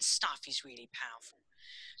that stuff is really powerful.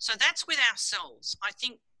 So that's with ourselves. I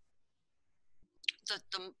think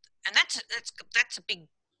and that's a big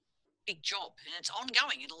job, and it's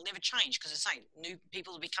ongoing. It'll never change because, I say, new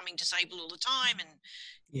people are becoming disabled all the time,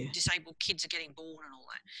 and disabled kids are getting born and all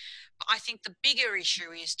that. But I think the bigger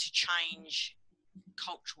issue is to change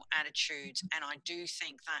cultural attitudes, and I do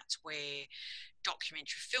think that's where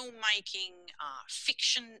documentary filmmaking,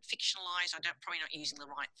 fictionalized. I'm probably not using the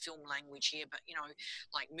right film language here, but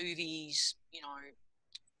like movies,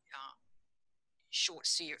 short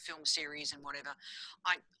film series and whatever.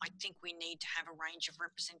 I think we need to have a range of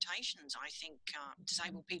representations. I think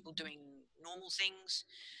disabled people doing normal things,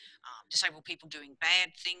 disabled people doing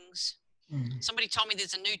bad things. Somebody told me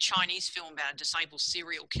there's a new Chinese film about a disabled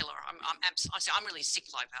serial killer. I'm really sick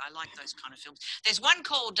like that. I like those kind of films. There's one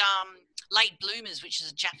called Late Bloomers, which is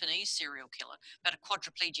a Japanese serial killer about a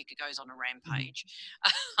quadriplegic who goes on a rampage.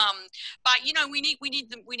 But we need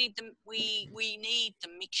the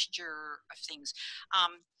mixture of things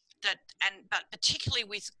but particularly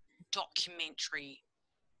with documentary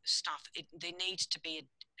stuff, there needs to be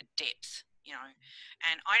a depth.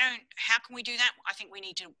 And how can we do that? I think we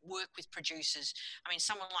need to work with producers. I mean,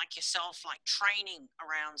 someone like yourself, like training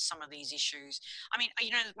around some of these issues. I mean,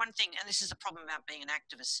 one thing, and this is the problem about being an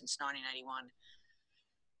activist since 1981,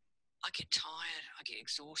 I get tired, I get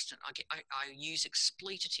exhausted, I use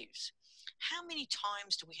expletives. How many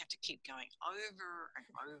times do we have to keep going over and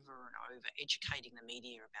over and over, educating the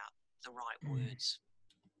media about the right words?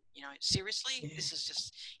 Seriously, this is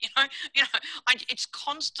just, it's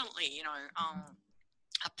constantly,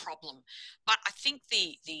 a problem. But I think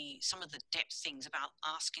some of the depth things about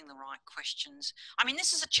asking the right questions. I mean,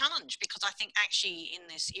 this is a challenge because I think actually in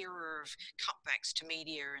this era of cutbacks to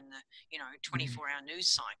media and the 24-hour news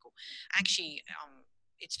cycle, actually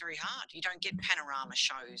it's very hard. You don't get panorama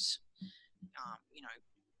shows,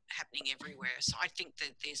 happening everywhere. So I think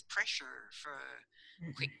that there's pressure for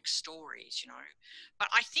quick stories, But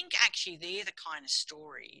I think actually they're the kind of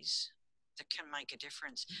stories that can make a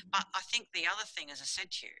difference. But I think the other thing, as I said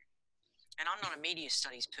to you, and I'm not a media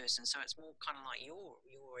studies person, so it's more kind of like your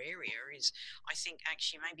area, is I think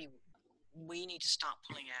actually maybe we need to start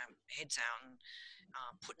pulling our heads out and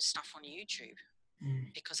putting stuff on YouTube,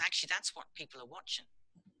 because actually that's what people are watching,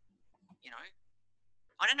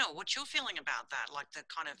 I don't know what you're feeling about that, like the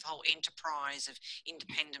kind of whole enterprise of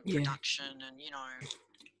independent production and,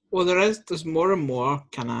 Well, there's more and more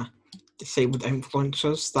kind of disabled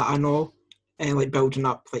influencers that I know, like building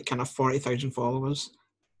up like kind of 40,000 followers.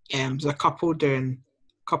 There's a couple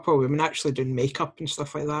of women actually doing makeup and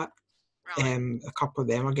stuff like that. Right. A couple of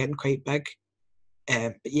them are getting quite big.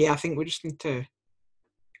 But I think we just need to.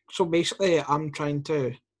 So basically, I'm trying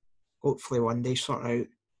to hopefully one day sort out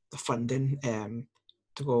the funding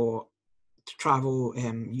to travel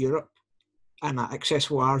Europe in an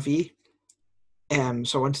accessible RV.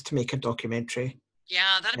 So I wanted to make a documentary.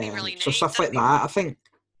 Yeah, that'd be really neat. So stuff like that, I think,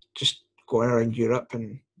 just going around Europe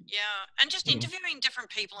and and just interviewing different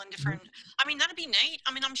people and different. I mean, that'd be neat.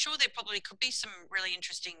 I mean, I'm sure there probably could be some really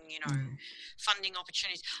interesting, funding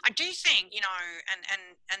opportunities. I do think,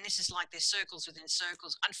 and this is like there's circles within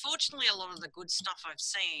circles. Unfortunately, a lot of the good stuff I've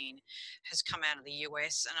seen has come out of the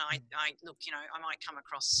US, and I look, I might come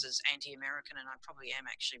across as anti-American, and I probably am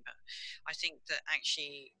actually, but I think that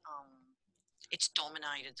actually. It's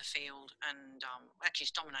dominated the field, and actually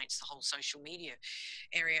it dominates the whole social media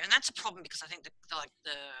area, and that's a problem because I think the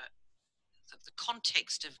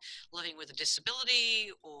context of living with a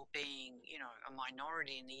disability or being, a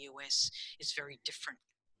minority in the US is very different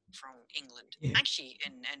from England, actually,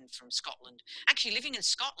 and from Scotland. Actually, living in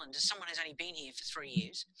Scotland as someone who's only been here for 3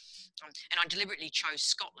 years, and I deliberately chose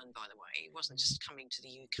Scotland, by the way, it wasn't just coming to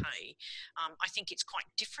the UK. I think it's quite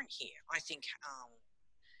different here. I think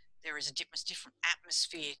there is a different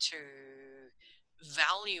atmosphere to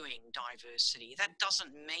valuing diversity. That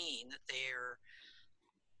doesn't mean that there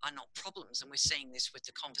are not problems, and we're seeing this with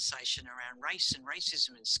the conversation around race and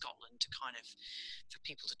racism in Scotland to kind of for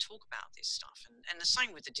people to talk about this stuff, and the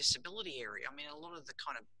same with the disability area. I mean, a lot of the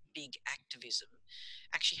kind of big activism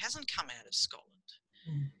actually hasn't come out of Scotland.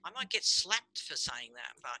 I might get slapped for saying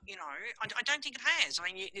that, but I don't think it has. I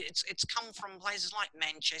mean, it's come from places like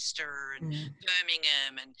Manchester and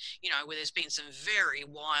Birmingham, and where there's been some very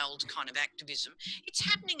wild kind of activism. It's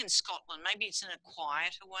happening in Scotland. Maybe it's in a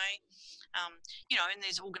quieter way, and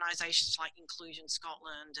there's organisations like Inclusion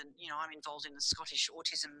Scotland, and I'm involved in the Scottish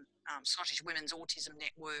Women's Autism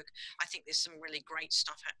Network. I think there's some really great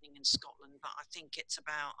stuff happening in Scotland, but I think it's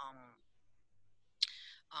about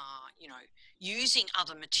you know, using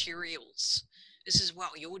other materials. This is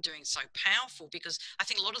what you're doing so powerful, because I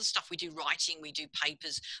think a lot of the stuff we do, writing, we do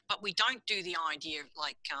papers, but we don't do the idea of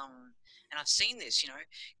like, and I've seen this, you know,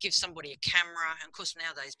 give somebody a camera, and of course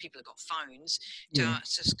nowadays people have got phones, to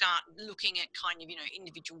start looking at kind of, you know,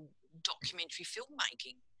 individual documentary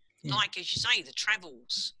filmmaking, like, as you say, the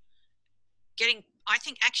travels. I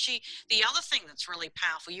think actually the other thing that's really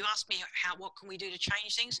powerful, you asked me what can we do to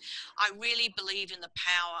change things? I really believe in the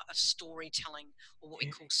power of storytelling, or what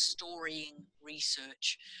we call storying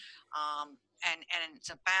research. And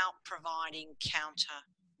it's about providing counter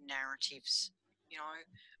narratives. You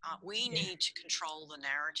know, we need to control the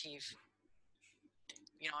narrative,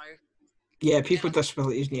 you know. Yeah, people with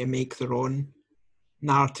disabilities need to make their own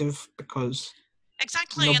narrative, because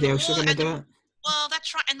nobody else is going to do it. Well, that's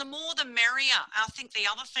right. And the more the merrier. I think the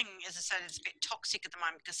other thing, as I said, is a bit toxic at the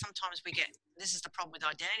moment, because sometimes this is the problem with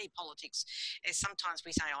identity politics, is sometimes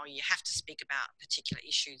we say, oh, you have to speak about a particular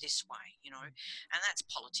issue this way, you know, and that's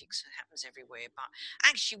politics. It happens everywhere. But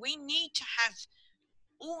actually, we need to have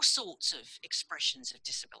all sorts of expressions of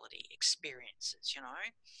disability experiences, you know.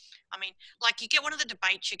 I mean, like, you get one of the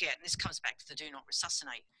debates you get, and this comes back to the do not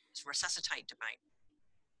resuscitate debate.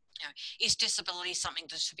 You know, is disability something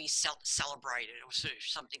that should be celebrated, or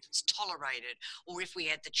something that's tolerated, or if we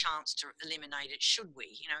had the chance to eliminate it, should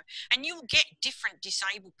we? You know, and you'll get different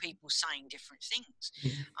disabled people saying different things.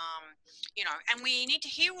 You know, and we need to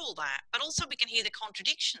hear all that, but also we can hear the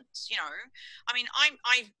contradictions. You know, I mean,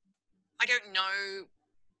 I don't know.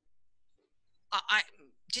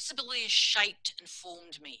 Disability has shaped and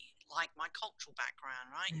formed me, like my cultural background,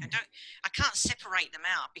 right? I can't separate them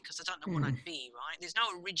out, because I don't know what I'd be, right? There's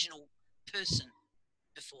no original person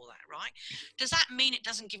before that, right? Does that mean it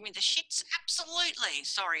doesn't give me the shits? Absolutely.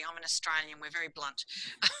 Sorry, I'm an Australian, we're very blunt.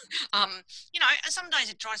 You know, some days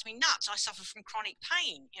it drives me nuts. I suffer from chronic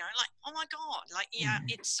pain, you know, like, oh my God, like, yeah,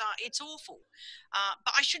 it's awful.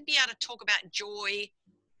 But I should be able to talk about joy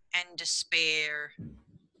and despair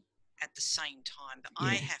at the same time. But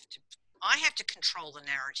I have to control the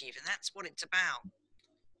narrative, and that's what it's about.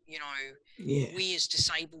 You know, we as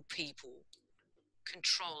disabled people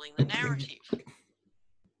controlling the narrative.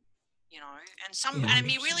 You know, and it'd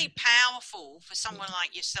be really powerful for someone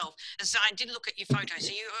like yourself. As I did look at your photo,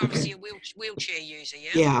 so you're obviously a wheelchair user,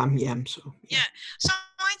 yeah? Yeah, I'm so. Yeah. So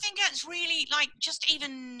I think it's really, like, just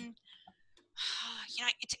even, you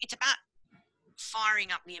know, it's about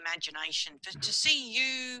firing up the imagination. To see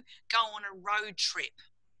you go on a road trip.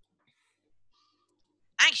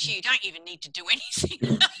 Actually, you don't even need to do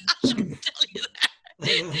anything. I should tell you that.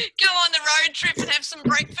 Go on the road trip and have some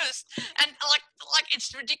breakfast, and like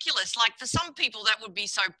it's ridiculous. Like, for some people that would be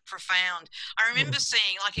so profound. I remember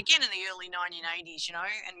seeing, like, again in the early 1980s, you know,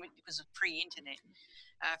 and because of pre-internet,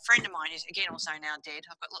 a friend of mine is, again, also now dead.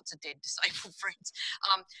 I've got lots of dead disabled friends.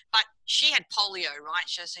 But she had polio, right?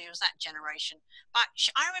 So it was that generation. But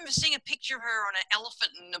I remember seeing a picture of her on an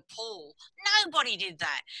elephant in Nepal. Nobody did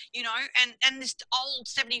that, you know. And this old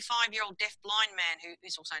 75-year-old deaf-blind man who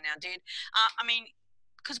is also now dead. I mean,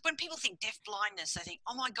 because when people think deaf blindness, they think,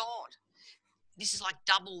 oh my God, this is like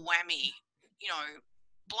double whammy, you know.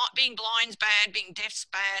 Being blind's bad, being deaf's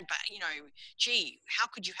bad, but, you know, gee, how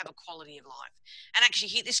could you have a quality of life? And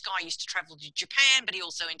actually, this guy used to travel to Japan, but he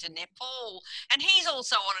also went to Nepal, and he's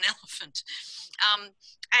also on an elephant.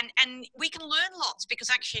 And we can learn lots, because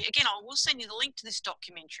actually, again, I will send you the link to this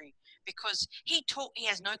documentary, because he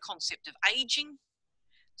has no concept of aging.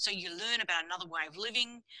 So you learn about another way of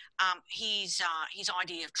living. His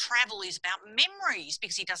idea of travel is about memories,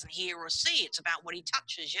 because he doesn't hear or see. It's about what he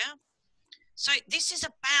touches, yeah? So this is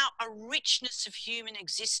about a richness of human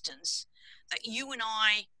existence that you and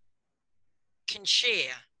I can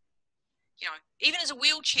share. You know, even as a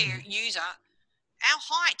wheelchair user, our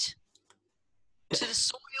height to the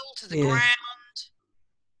soil, to the ground,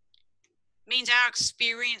 means our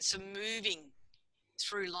experience of moving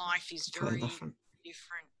through life is very different.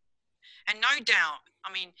 And no doubt,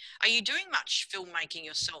 I mean, are you doing much filmmaking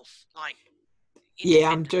yourself? Like,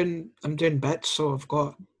 yeah, I'm doing bits. So I've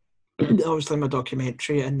got obviously my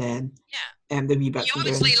documentary, and then the wee bits. You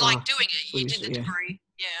obviously like doing it. You did the degree,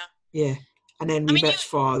 yeah, and then wee bits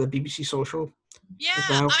for the BBC Social, as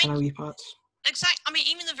well, kind of wee parts. Exactly. I mean,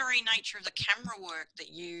 even the very nature of the camera work that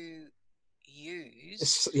you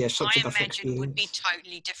use, such a different experience. Would be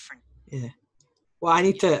totally different. Yeah. Well, I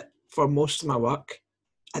need to, for most of my work,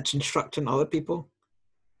 it's instructing other people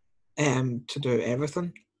to do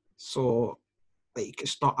everything. So, like,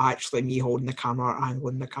 it's not actually me holding the camera or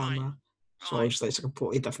angling the camera. Right. So obviously it's a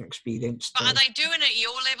completely different experience. But are they doing it at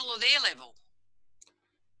your level or their level?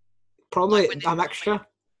 Probably a mixture.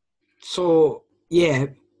 So yeah,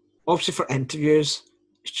 obviously for interviews,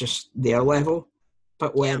 it's just their level.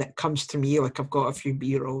 But when it comes to me, like I've got a few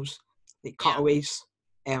B-rolls, like cutaways,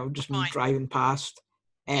 just me driving past,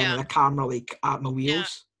 and a camera like at my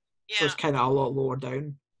wheels. So it's kind of a lot lower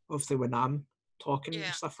down, obviously when I'm talking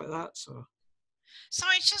and stuff like that. So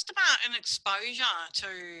it's just about an exposure to,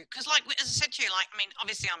 because like as I said to you, like I mean,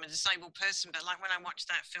 obviously I'm a disabled person, but like when I watched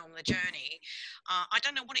that film, The Journey, I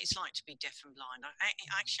don't know what it's like to be deaf and blind.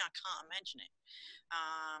 Actually I can't imagine it.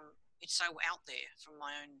 It's so out there from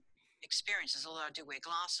my own experiences. Although I do wear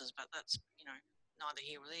glasses, but that's neither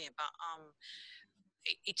here or there. But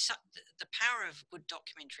it's the power of good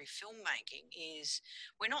documentary filmmaking is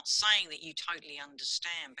we're not saying that you totally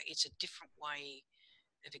understand, but it's a different way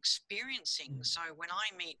of experiencing. So when I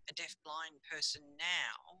meet a deaf-blind person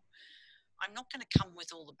now, I'm not going to come with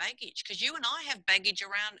all the baggage, because you and I have baggage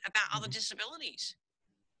around about other disabilities.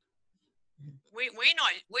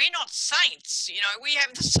 We're not saints, we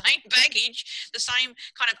have the same baggage, the same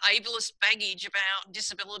kind of ableist baggage about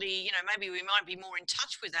disability. Maybe we might be more in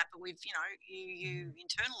touch with that, but we've you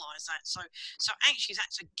internalize that. So actually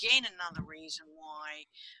that's again another reason why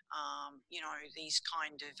these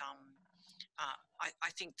kind of I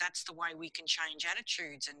think that's the way we can change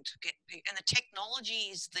attitudes and to get people, and the technology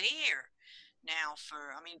is there now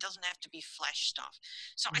it doesn't have to be flash stuff.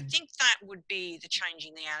 So I think that would be the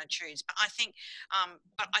changing the attitudes. But I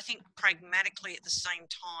think pragmatically at the same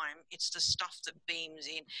time, it's the stuff that beams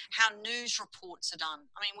in, how news reports are done.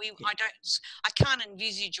 I mean, I can't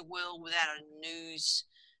envisage a world without a news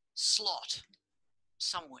slot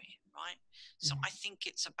somewhere, right? So I think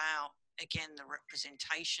it's about, again, the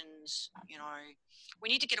representations. We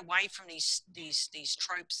need to get away from these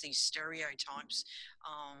tropes, these stereotypes,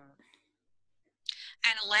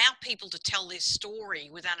 and allow people to tell their story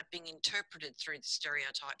without it being interpreted through the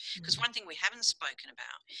stereotype. Because one thing we haven't spoken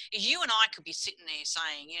about is you and I could be sitting there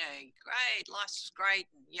saying, great, life's great,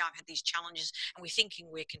 and I've had these challenges, and we're thinking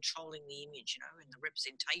we're controlling the image, and the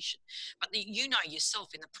representation. But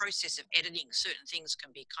yourself, in the process of editing, certain things can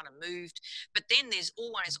be kind of moved. But then there's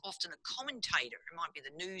always often a commentator. It might be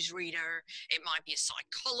the newsreader, it might be a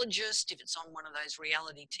psychologist if it's on one of those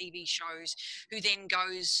reality TV shows, who then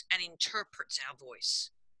goes and interprets our voice.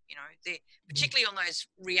 They're particularly on those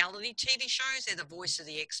reality TV shows, they're the voice of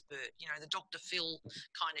the expert, the Dr. Phil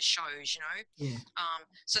kind of shows,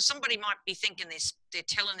 so somebody might be thinking they're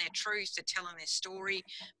telling their truth, they're telling their story,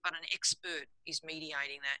 but an expert is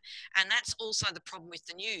mediating that. And that's also the problem with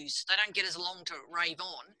the news. They don't get as long to rave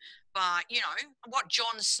on, but what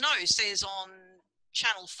Jon Snow says on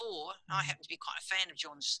Channel 4, I happen to be quite a fan of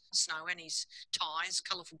Jon Snow and his ties,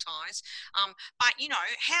 colourful ties. But,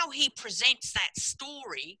 how he presents that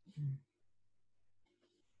story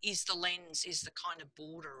is the lens, is the kind of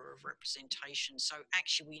border of representation. So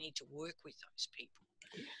actually we need to work with those people.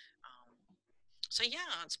 So,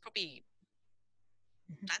 it's probably,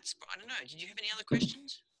 I don't know. Did you have any other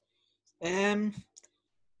questions?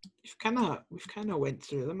 We've kind of went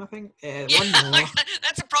through them, I think. One more.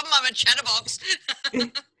 That's a problem. I'm a chatterbox.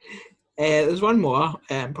 There's one more,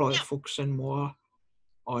 probably focusing more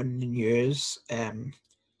on the news.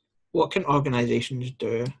 What can organisations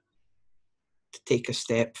do to take a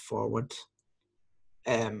step forward?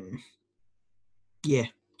 And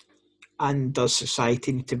does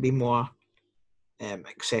society need to be more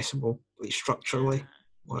accessible, structurally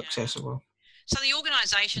more accessible? So the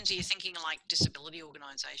organisations, are you thinking like disability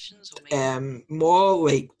organisations, or maybe? More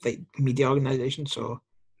like media organisations, so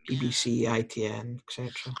BBC, ITN,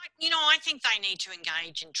 etc. I think they need to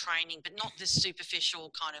engage in training, but not this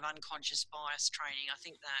superficial kind of unconscious bias training. I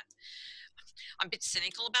think that I'm a bit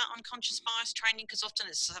cynical about unconscious bias training, because often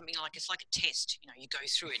it's something like, it's like a test. You go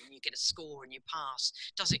through it and you get a score and you pass.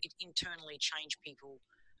 Does it internally change people?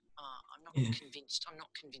 I'm not convinced. I'm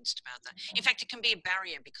not convinced about that. In fact, it can be a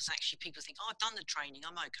barrier, because actually people think, I've done the training,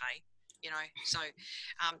 I'm okay. So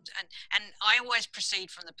and I always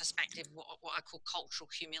proceed from the perspective of what I call cultural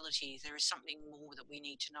humility. There is something more that we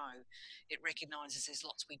need to know. It recognises there's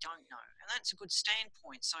lots we don't know, and that's a good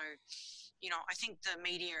standpoint. So I think the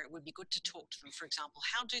media, it would be good to talk to them. For example,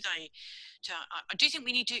 how do they I do think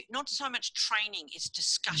we need to, not so much training, it's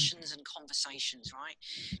discussions and conversations, right?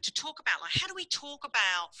 To talk about, like, how do we talk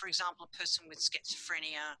about, for example, a person with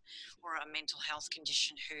schizophrenia or a mental health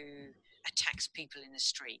condition who attacks people in the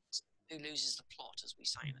street, who loses the plot, as we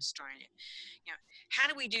say in Australia. How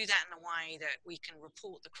do we do that in a way that we can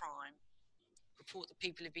report the crime, report that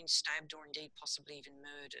people have been stabbed or indeed possibly even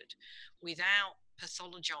murdered, without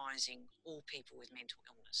pathologising all people with mental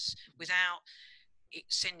illness, without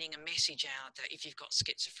sending a message out that if you've got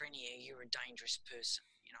schizophrenia, you're a dangerous person.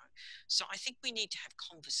 So I think we need to have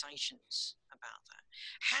conversations about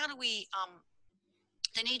How do we,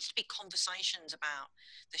 there needs to be conversations about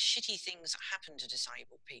the shitty things that happen to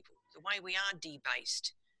disabled people, the way we are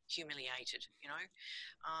debased, humiliated, you know,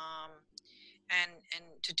 and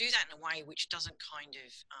to do that in a way which doesn't kind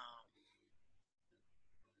of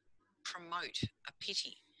promote a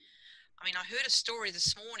pity. I mean, I heard a story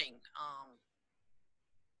this morning,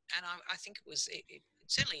 and I think it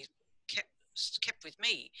certainly kept with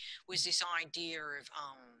me, was this idea of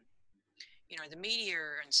you know, the media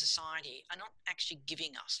and society are not actually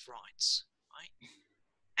giving us rights, right?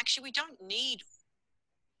 Actually, we don't need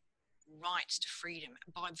rights to freedom.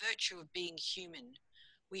 By virtue of being human,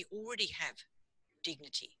 we already have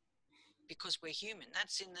dignity because we're human.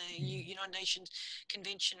 That's in the United Nations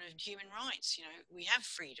Convention of Human Rights. You know, we have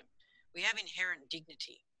freedom, we have inherent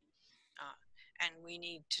dignity, and we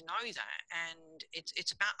need to know that. And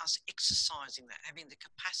it's about us exercising that, having the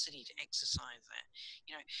capacity to exercise that.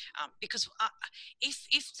 You know, because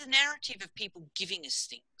if the narrative of people giving us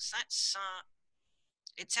things, that's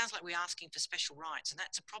it sounds like we're asking for special rights, and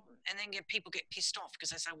that's a problem. And then people get pissed off because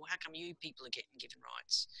they say, well, how come you people are getting given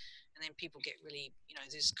rights? And then people get really, you know,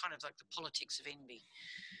 there's kind of like the politics of envy.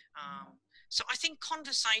 So I think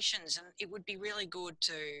conversations, and it would be really good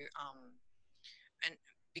to, and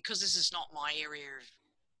because this is not my area of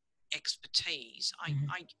expertise,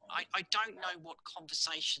 I don't know what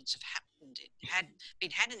conversations have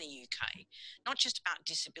been had in the UK, not just about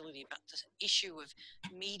disability, but the issue of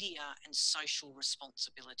media and social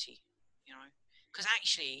responsibility, you know, because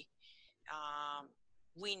actually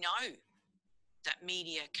we know that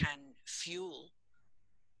media can fuel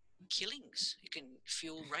killings, it can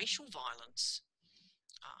fuel racial violence.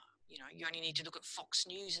 You know, you only need to look at Fox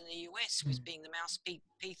News in the US with being the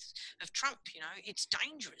mouthpiece of Trump. You know, it's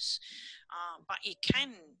dangerous, but it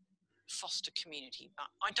can foster community. But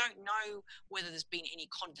I don't know whether there's been any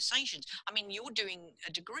conversations. I mean, you're doing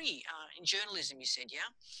a degree in journalism, you said, yeah?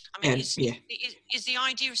 I mean, is the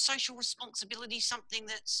idea of social responsibility something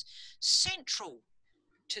that's central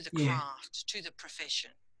to the craft, to the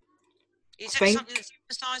profession? Is that something that's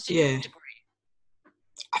emphasised in your degree?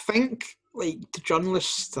 I think, like, the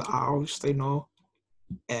journalists that I obviously know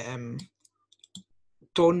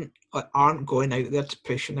aren't going out there to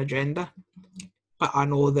push an agenda, but I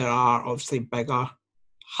know there are obviously bigger,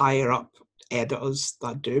 higher up editors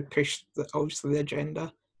that do push obviously the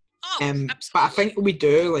agenda. Oh, absolutely. But I think we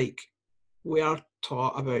do, like, we are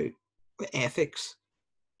taught about the ethics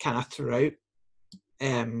kind of throughout.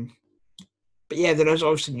 But yeah, there is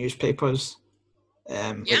obviously newspapers,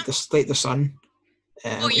 like the Sun.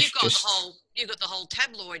 Well, you've got the whole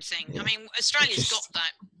tabloid thing. I mean, Australia's got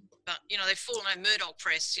that, but you know, they've fallen over Murdoch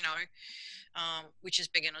Press, you know, which is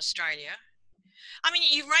big in Australia. I mean,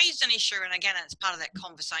 you raised an issue, and again, it's part of that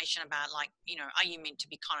conversation about, like, you know, are you meant to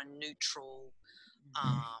be kind of neutral?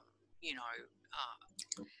 You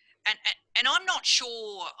know, and I'm not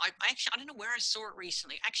sure. I don't know where I saw it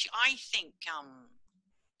recently. Actually, I think.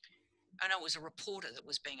 I know it was a reporter that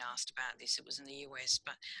was being asked about this. It was in the US,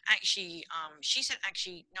 but actually, she said,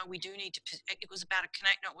 actually, no, we do need to. It was about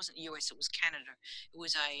no, it wasn't the US. It was Canada. It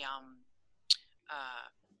was a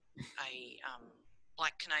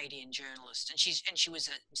Black Canadian journalist, and she was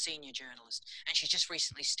a senior journalist, and she's just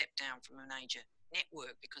recently stepped down from a major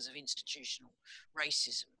network because of institutional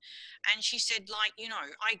racism. And she said, like, you know,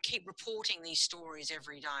 I keep reporting these stories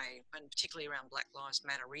every day, and particularly around Black Lives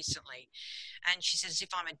Matter recently. And she says, if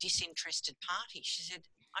I'm a disinterested party, she said,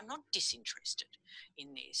 I'm not disinterested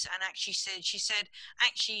in this. And actually she said,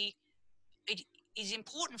 actually, it is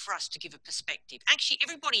important for us to give a perspective. Actually,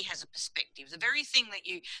 everybody has a perspective. The very thing that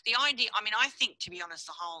the idea, I mean, I think, to be honest,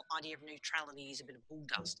 the whole idea of neutrality is a bit of bull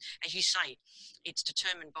dust. As you say, it's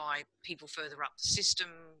determined by people further up the system,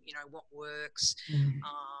 you know, what works.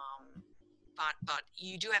 But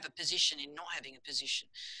you do have a position in not having a position.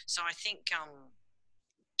 So I think,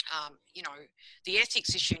 you know, the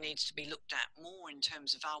ethics issue needs to be looked at more in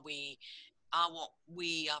terms of what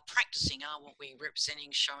we are practicing, are what we're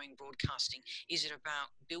representing, showing, broadcasting. Is it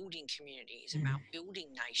about building community? Is it about building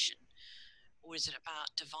nation? Or is it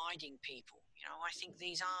about dividing people? You know, I think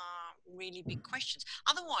these are really big questions.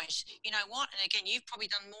 Otherwise, you know what, and again, you've probably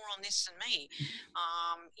done more on this than me,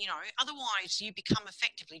 you know, otherwise you become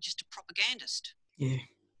effectively just a propagandist. Yeah.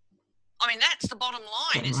 I mean, that's the bottom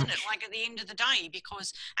line, isn't it? Like, at the end of the day,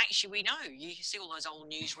 because actually we know, you see all those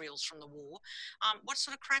old newsreels from the war. What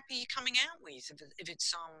sort of crap are you coming out with if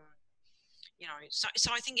it's, you know,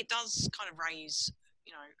 so I think it does kind of raise,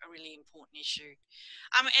 you know, a really important issue.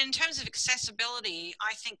 And in terms of accessibility,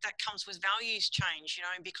 I think that comes with values change, you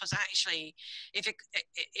know, because actually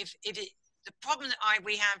the problem that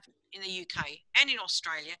we have in the UK and in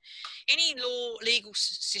Australia, any legal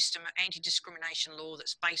system, anti-discrimination law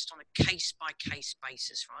that's based on a case-by-case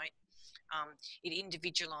basis, right? It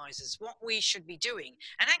individualises what we should be doing.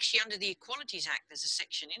 And actually, under the Equalities Act, there's a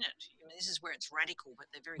section in it. I mean, this is where it's radical, but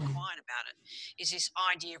they're very quiet about it. Is this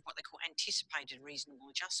idea of what they call anticipated reasonable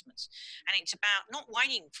adjustments, and it's about not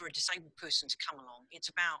waiting for a disabled person to come along. It's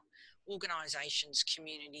about organisations,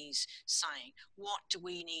 communities saying, what do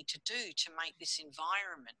we need to do to make this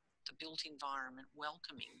environment, the built environment,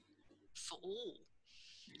 welcoming for all?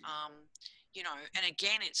 You know, and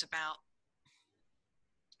again, it's about,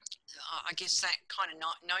 I guess, that kind of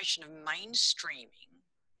notion of mainstreaming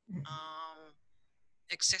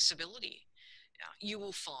accessibility. You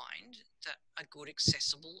will find that a good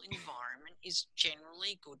accessible environment is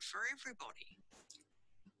generally good for everybody.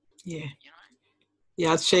 Yeah. You know?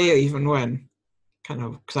 Yeah, I'd say even when kind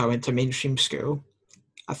of, because I went to mainstream school,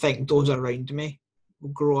 I think those around me will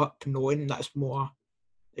grow up knowing that's more,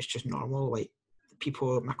 it's just normal. Like the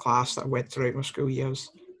people in my class that I went throughout my school years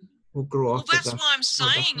will grow up. Well, that's why I'm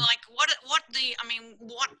saying, different. like,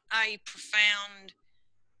 what a profound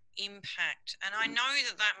impact. And I know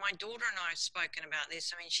that my daughter and I have spoken about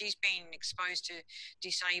this. I mean, she's been exposed to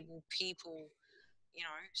disabled people, you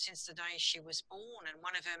know, since the day she was born. And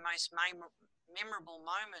one of her most memorable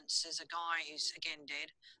moments is a guy who's, again, dead.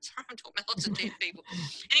 Sorry, I'm talking about lots of dead people.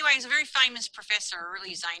 Anyway, he's a very famous professor, a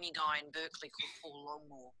really zany guy in Berkeley called Paul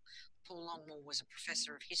Longmore. Paul Longmore was a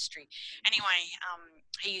professor of history. Anyway,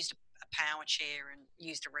 he used a power chair and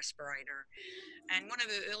used a respirator. And one of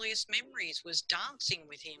her earliest memories was dancing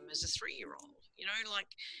with him as a 3-year-old. You know, like,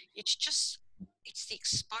 it's the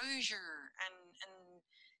exposure, and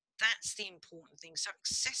that's the important thing. So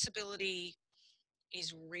accessibility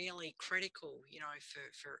is really critical, you know,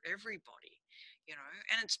 for everybody, you know,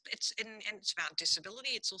 and it's about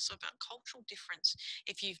disability. It's also about cultural difference.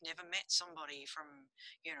 If you've never met somebody from,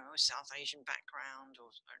 you know, a South Asian background or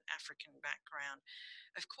an African background,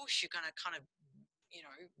 of course you're going to kind of, you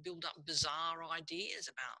know, build up bizarre ideas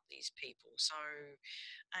about these people. So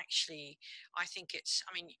actually, I think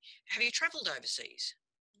I mean, have you travelled overseas?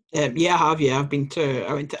 Yeah, I have. Yeah,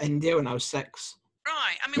 I went to India when I was 6.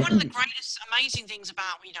 Right. I mean, one of the greatest, amazing things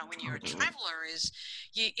about, you know, when you're a traveller is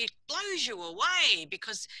it blows you away,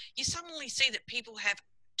 because you suddenly see that people have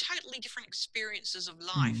totally different experiences of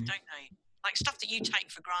life, don't they? Like stuff that you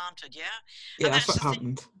take for granted, yeah? Yeah, And that's that's what the thing.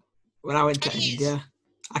 happened when I went to It is. India.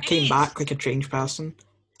 I It came is. back like a changed person.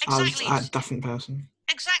 I was Exactly. a different person.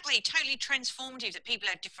 Exactly, totally transformative. That people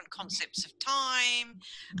have different concepts of time,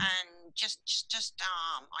 and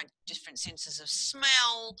different senses of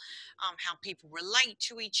smell, how people relate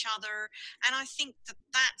to each other. And I think that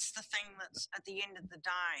that's the thing that's at the end of the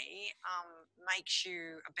day makes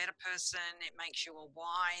you a better person. It makes you a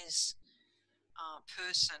wise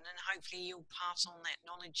person, and hopefully you'll pass on that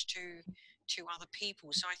knowledge to other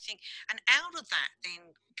people. So I think, and out of that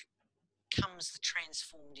then comes the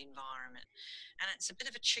transformed environment. And it's a bit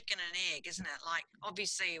of a chicken and egg, isn't it? Like,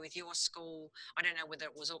 obviously with your school, I don't know whether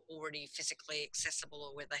it was already physically accessible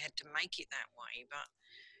or whether they had to make it that way, but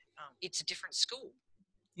it's a different school.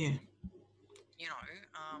 Yeah. You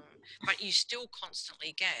know, but you still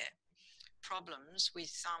constantly get problems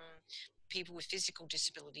with people with physical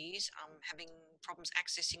disabilities having problems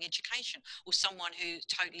accessing education, or someone who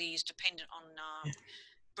totally is dependent on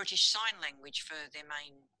British Sign Language for their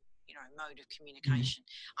main, you know, mode of communication.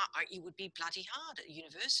 It would be bloody hard at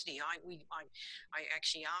university. I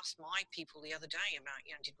actually asked my people the other day about,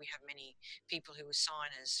 you know, did we have many people who were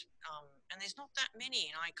signers? And there's not that many.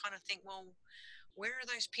 And I kind of think, well, where are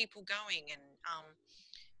those people going? And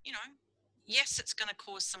you know, yes, it's going to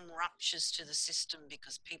cause some ruptures to the system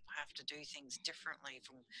because people have to do things differently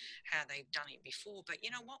from how they've done it before. But you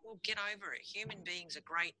know what? We'll get over it. Human beings are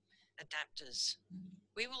great adapters.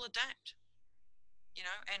 We will adapt, you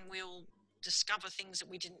know, and we'll discover things that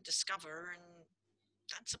we didn't discover, and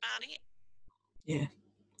that's about it. Yeah.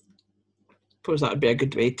 Suppose that would be a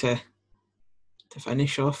good way to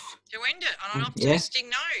finish off. To end it on an optimistic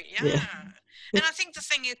note, Yeah. And I think the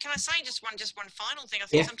thing is, can I say just one final thing? I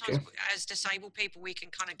think sometimes sure. as disabled people, we can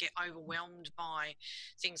kind of get overwhelmed by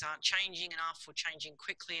things aren't changing enough or changing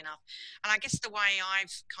quickly enough. And I guess the way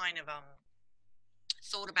I've kind of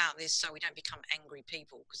thought about this, so we don't become angry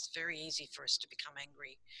people, because it's very easy for us to become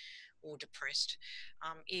angry or depressed,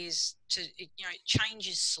 is to, you know, change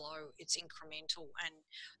is slow, it's incremental, and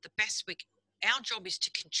the best our job is to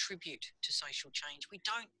contribute to social change. We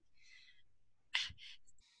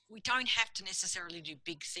don't have to necessarily do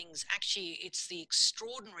big things. Actually, it's the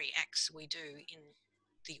extraordinary acts we do in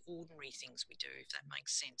the ordinary things we do, if that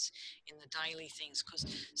makes sense, in the daily things, because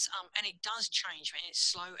and it does change, and it's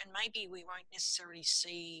slow, and maybe we won't necessarily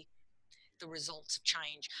see the results of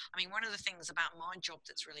change. I mean, one of the things about my job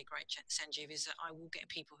that's really great, Sanjeev, is that I will get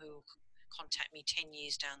people who will contact me 10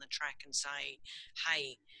 years down the track and say,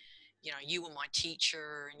 hey, you know, you were my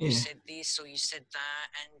teacher and you said this or you said that,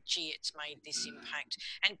 and gee, it's made this impact.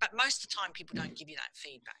 But most of the time people don't give you that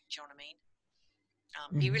feedback. Do you know what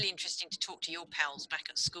I mean? Be really interesting to talk to your pals back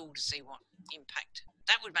at school to see what impact.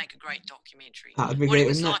 That would make a great documentary. That'd be great,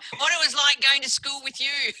 wouldn't it? What it was like going to school with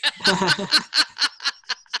you.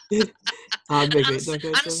 That'd be great.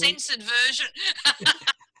 Uncensored version.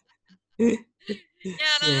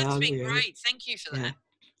 That's been great. Thank you for that.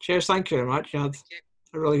 Cheers, thank you very much. You had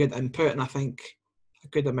a really good input, and I think a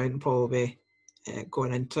good amount probably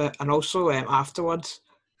going into it. And also afterwards,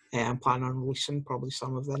 I'm planning on releasing probably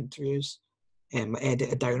some of the interviews,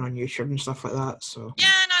 edited down on YouTube and stuff like that. So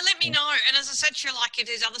let me know. And as I said to you, like, if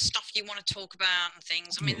there's other stuff you want to talk about and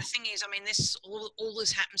things. I mean, the thing is, I mean, this all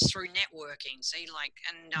this happens through networking. See, like,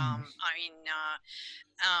 and I mean,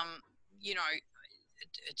 you know,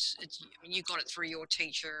 it's. I mean, you got it through your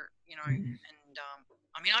teacher, you know, and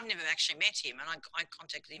I mean, I've never actually met him, and I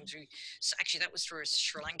contacted him through. Actually, that was through a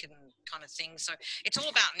Sri Lankan kind of thing. So it's all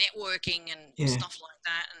about networking and stuff like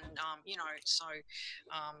that, and you know, so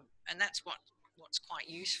and that's what's quite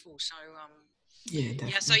useful. So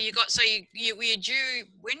definitely. So you got you were due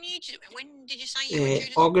when did you say you were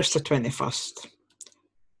due? August the 21st.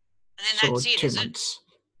 And then that's it, 2 months.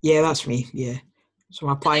 Yeah, that's me. Yeah. So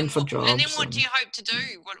I'm applying for jobs. And then what do you hope to do?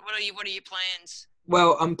 What are your plans?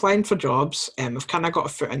 Well, I'm applying for jobs. I've kind of got a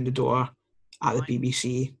foot in the door at the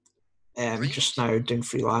BBC. Just now doing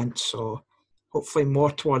freelance, so hopefully more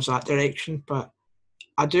towards that direction. But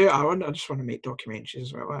I just want to make documentaries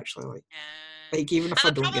as well. Actually, like even if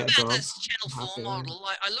I don't get a job. This Channel 4 model,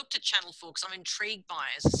 I looked at Channel 4 because I'm intrigued by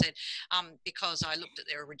it, as I said, because I looked at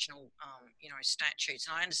their original, you know, statutes,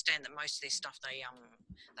 and I understand that most of their stuff they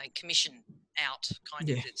commission out, kind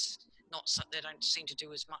of. It's not they don't seem to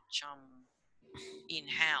do as much in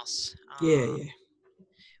house.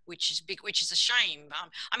 Which is a shame.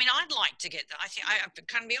 I mean, I'd like to get that. I think I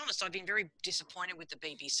can be honest. I've been very disappointed with the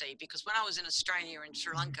BBC because when I was in Australia and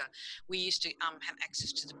Sri Lanka, we used to have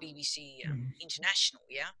access to the BBC International,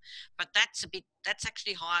 but that's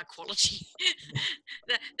actually higher quality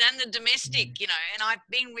than the domestic, you know. And I've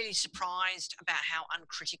been really surprised about how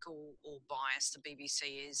uncritical or biased the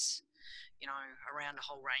BBC is, you know, around a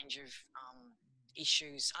whole range of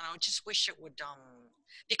issues. And I just wish it would,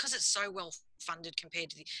 because it's so well funded compared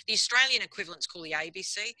to the Australian equivalent's called the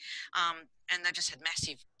ABC, and they've just had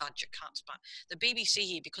massive budget cuts. But the BBC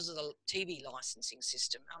here, because of the TV licensing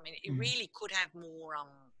system, I mean, it really could have more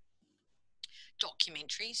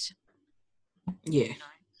documentaries. Yeah. You know?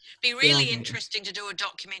 Be really interesting to do a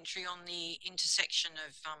documentary on the intersection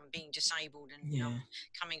of being disabled and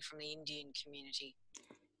coming from the Indian community.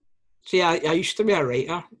 So I used to be a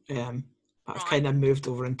writer, but I've kind of moved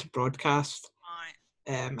over into broadcast.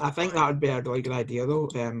 I think that would be a really good idea, though,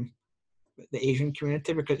 the Asian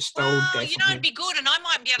community, because it's still definitely... you know, it'd be good, and I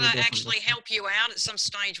might be able to actually help you out at some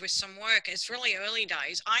stage with some work. It's really early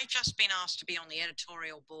days. I've just been asked to be on the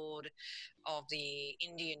editorial board of the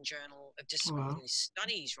Indian Journal of Disability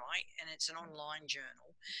Studies, right? And it's an online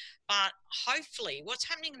journal. But hopefully, what's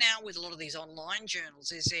happening now with a lot of these online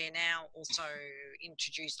journals is they're now also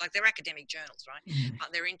introduced, like they're academic journals, right?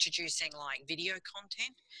 But they're introducing like video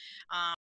content.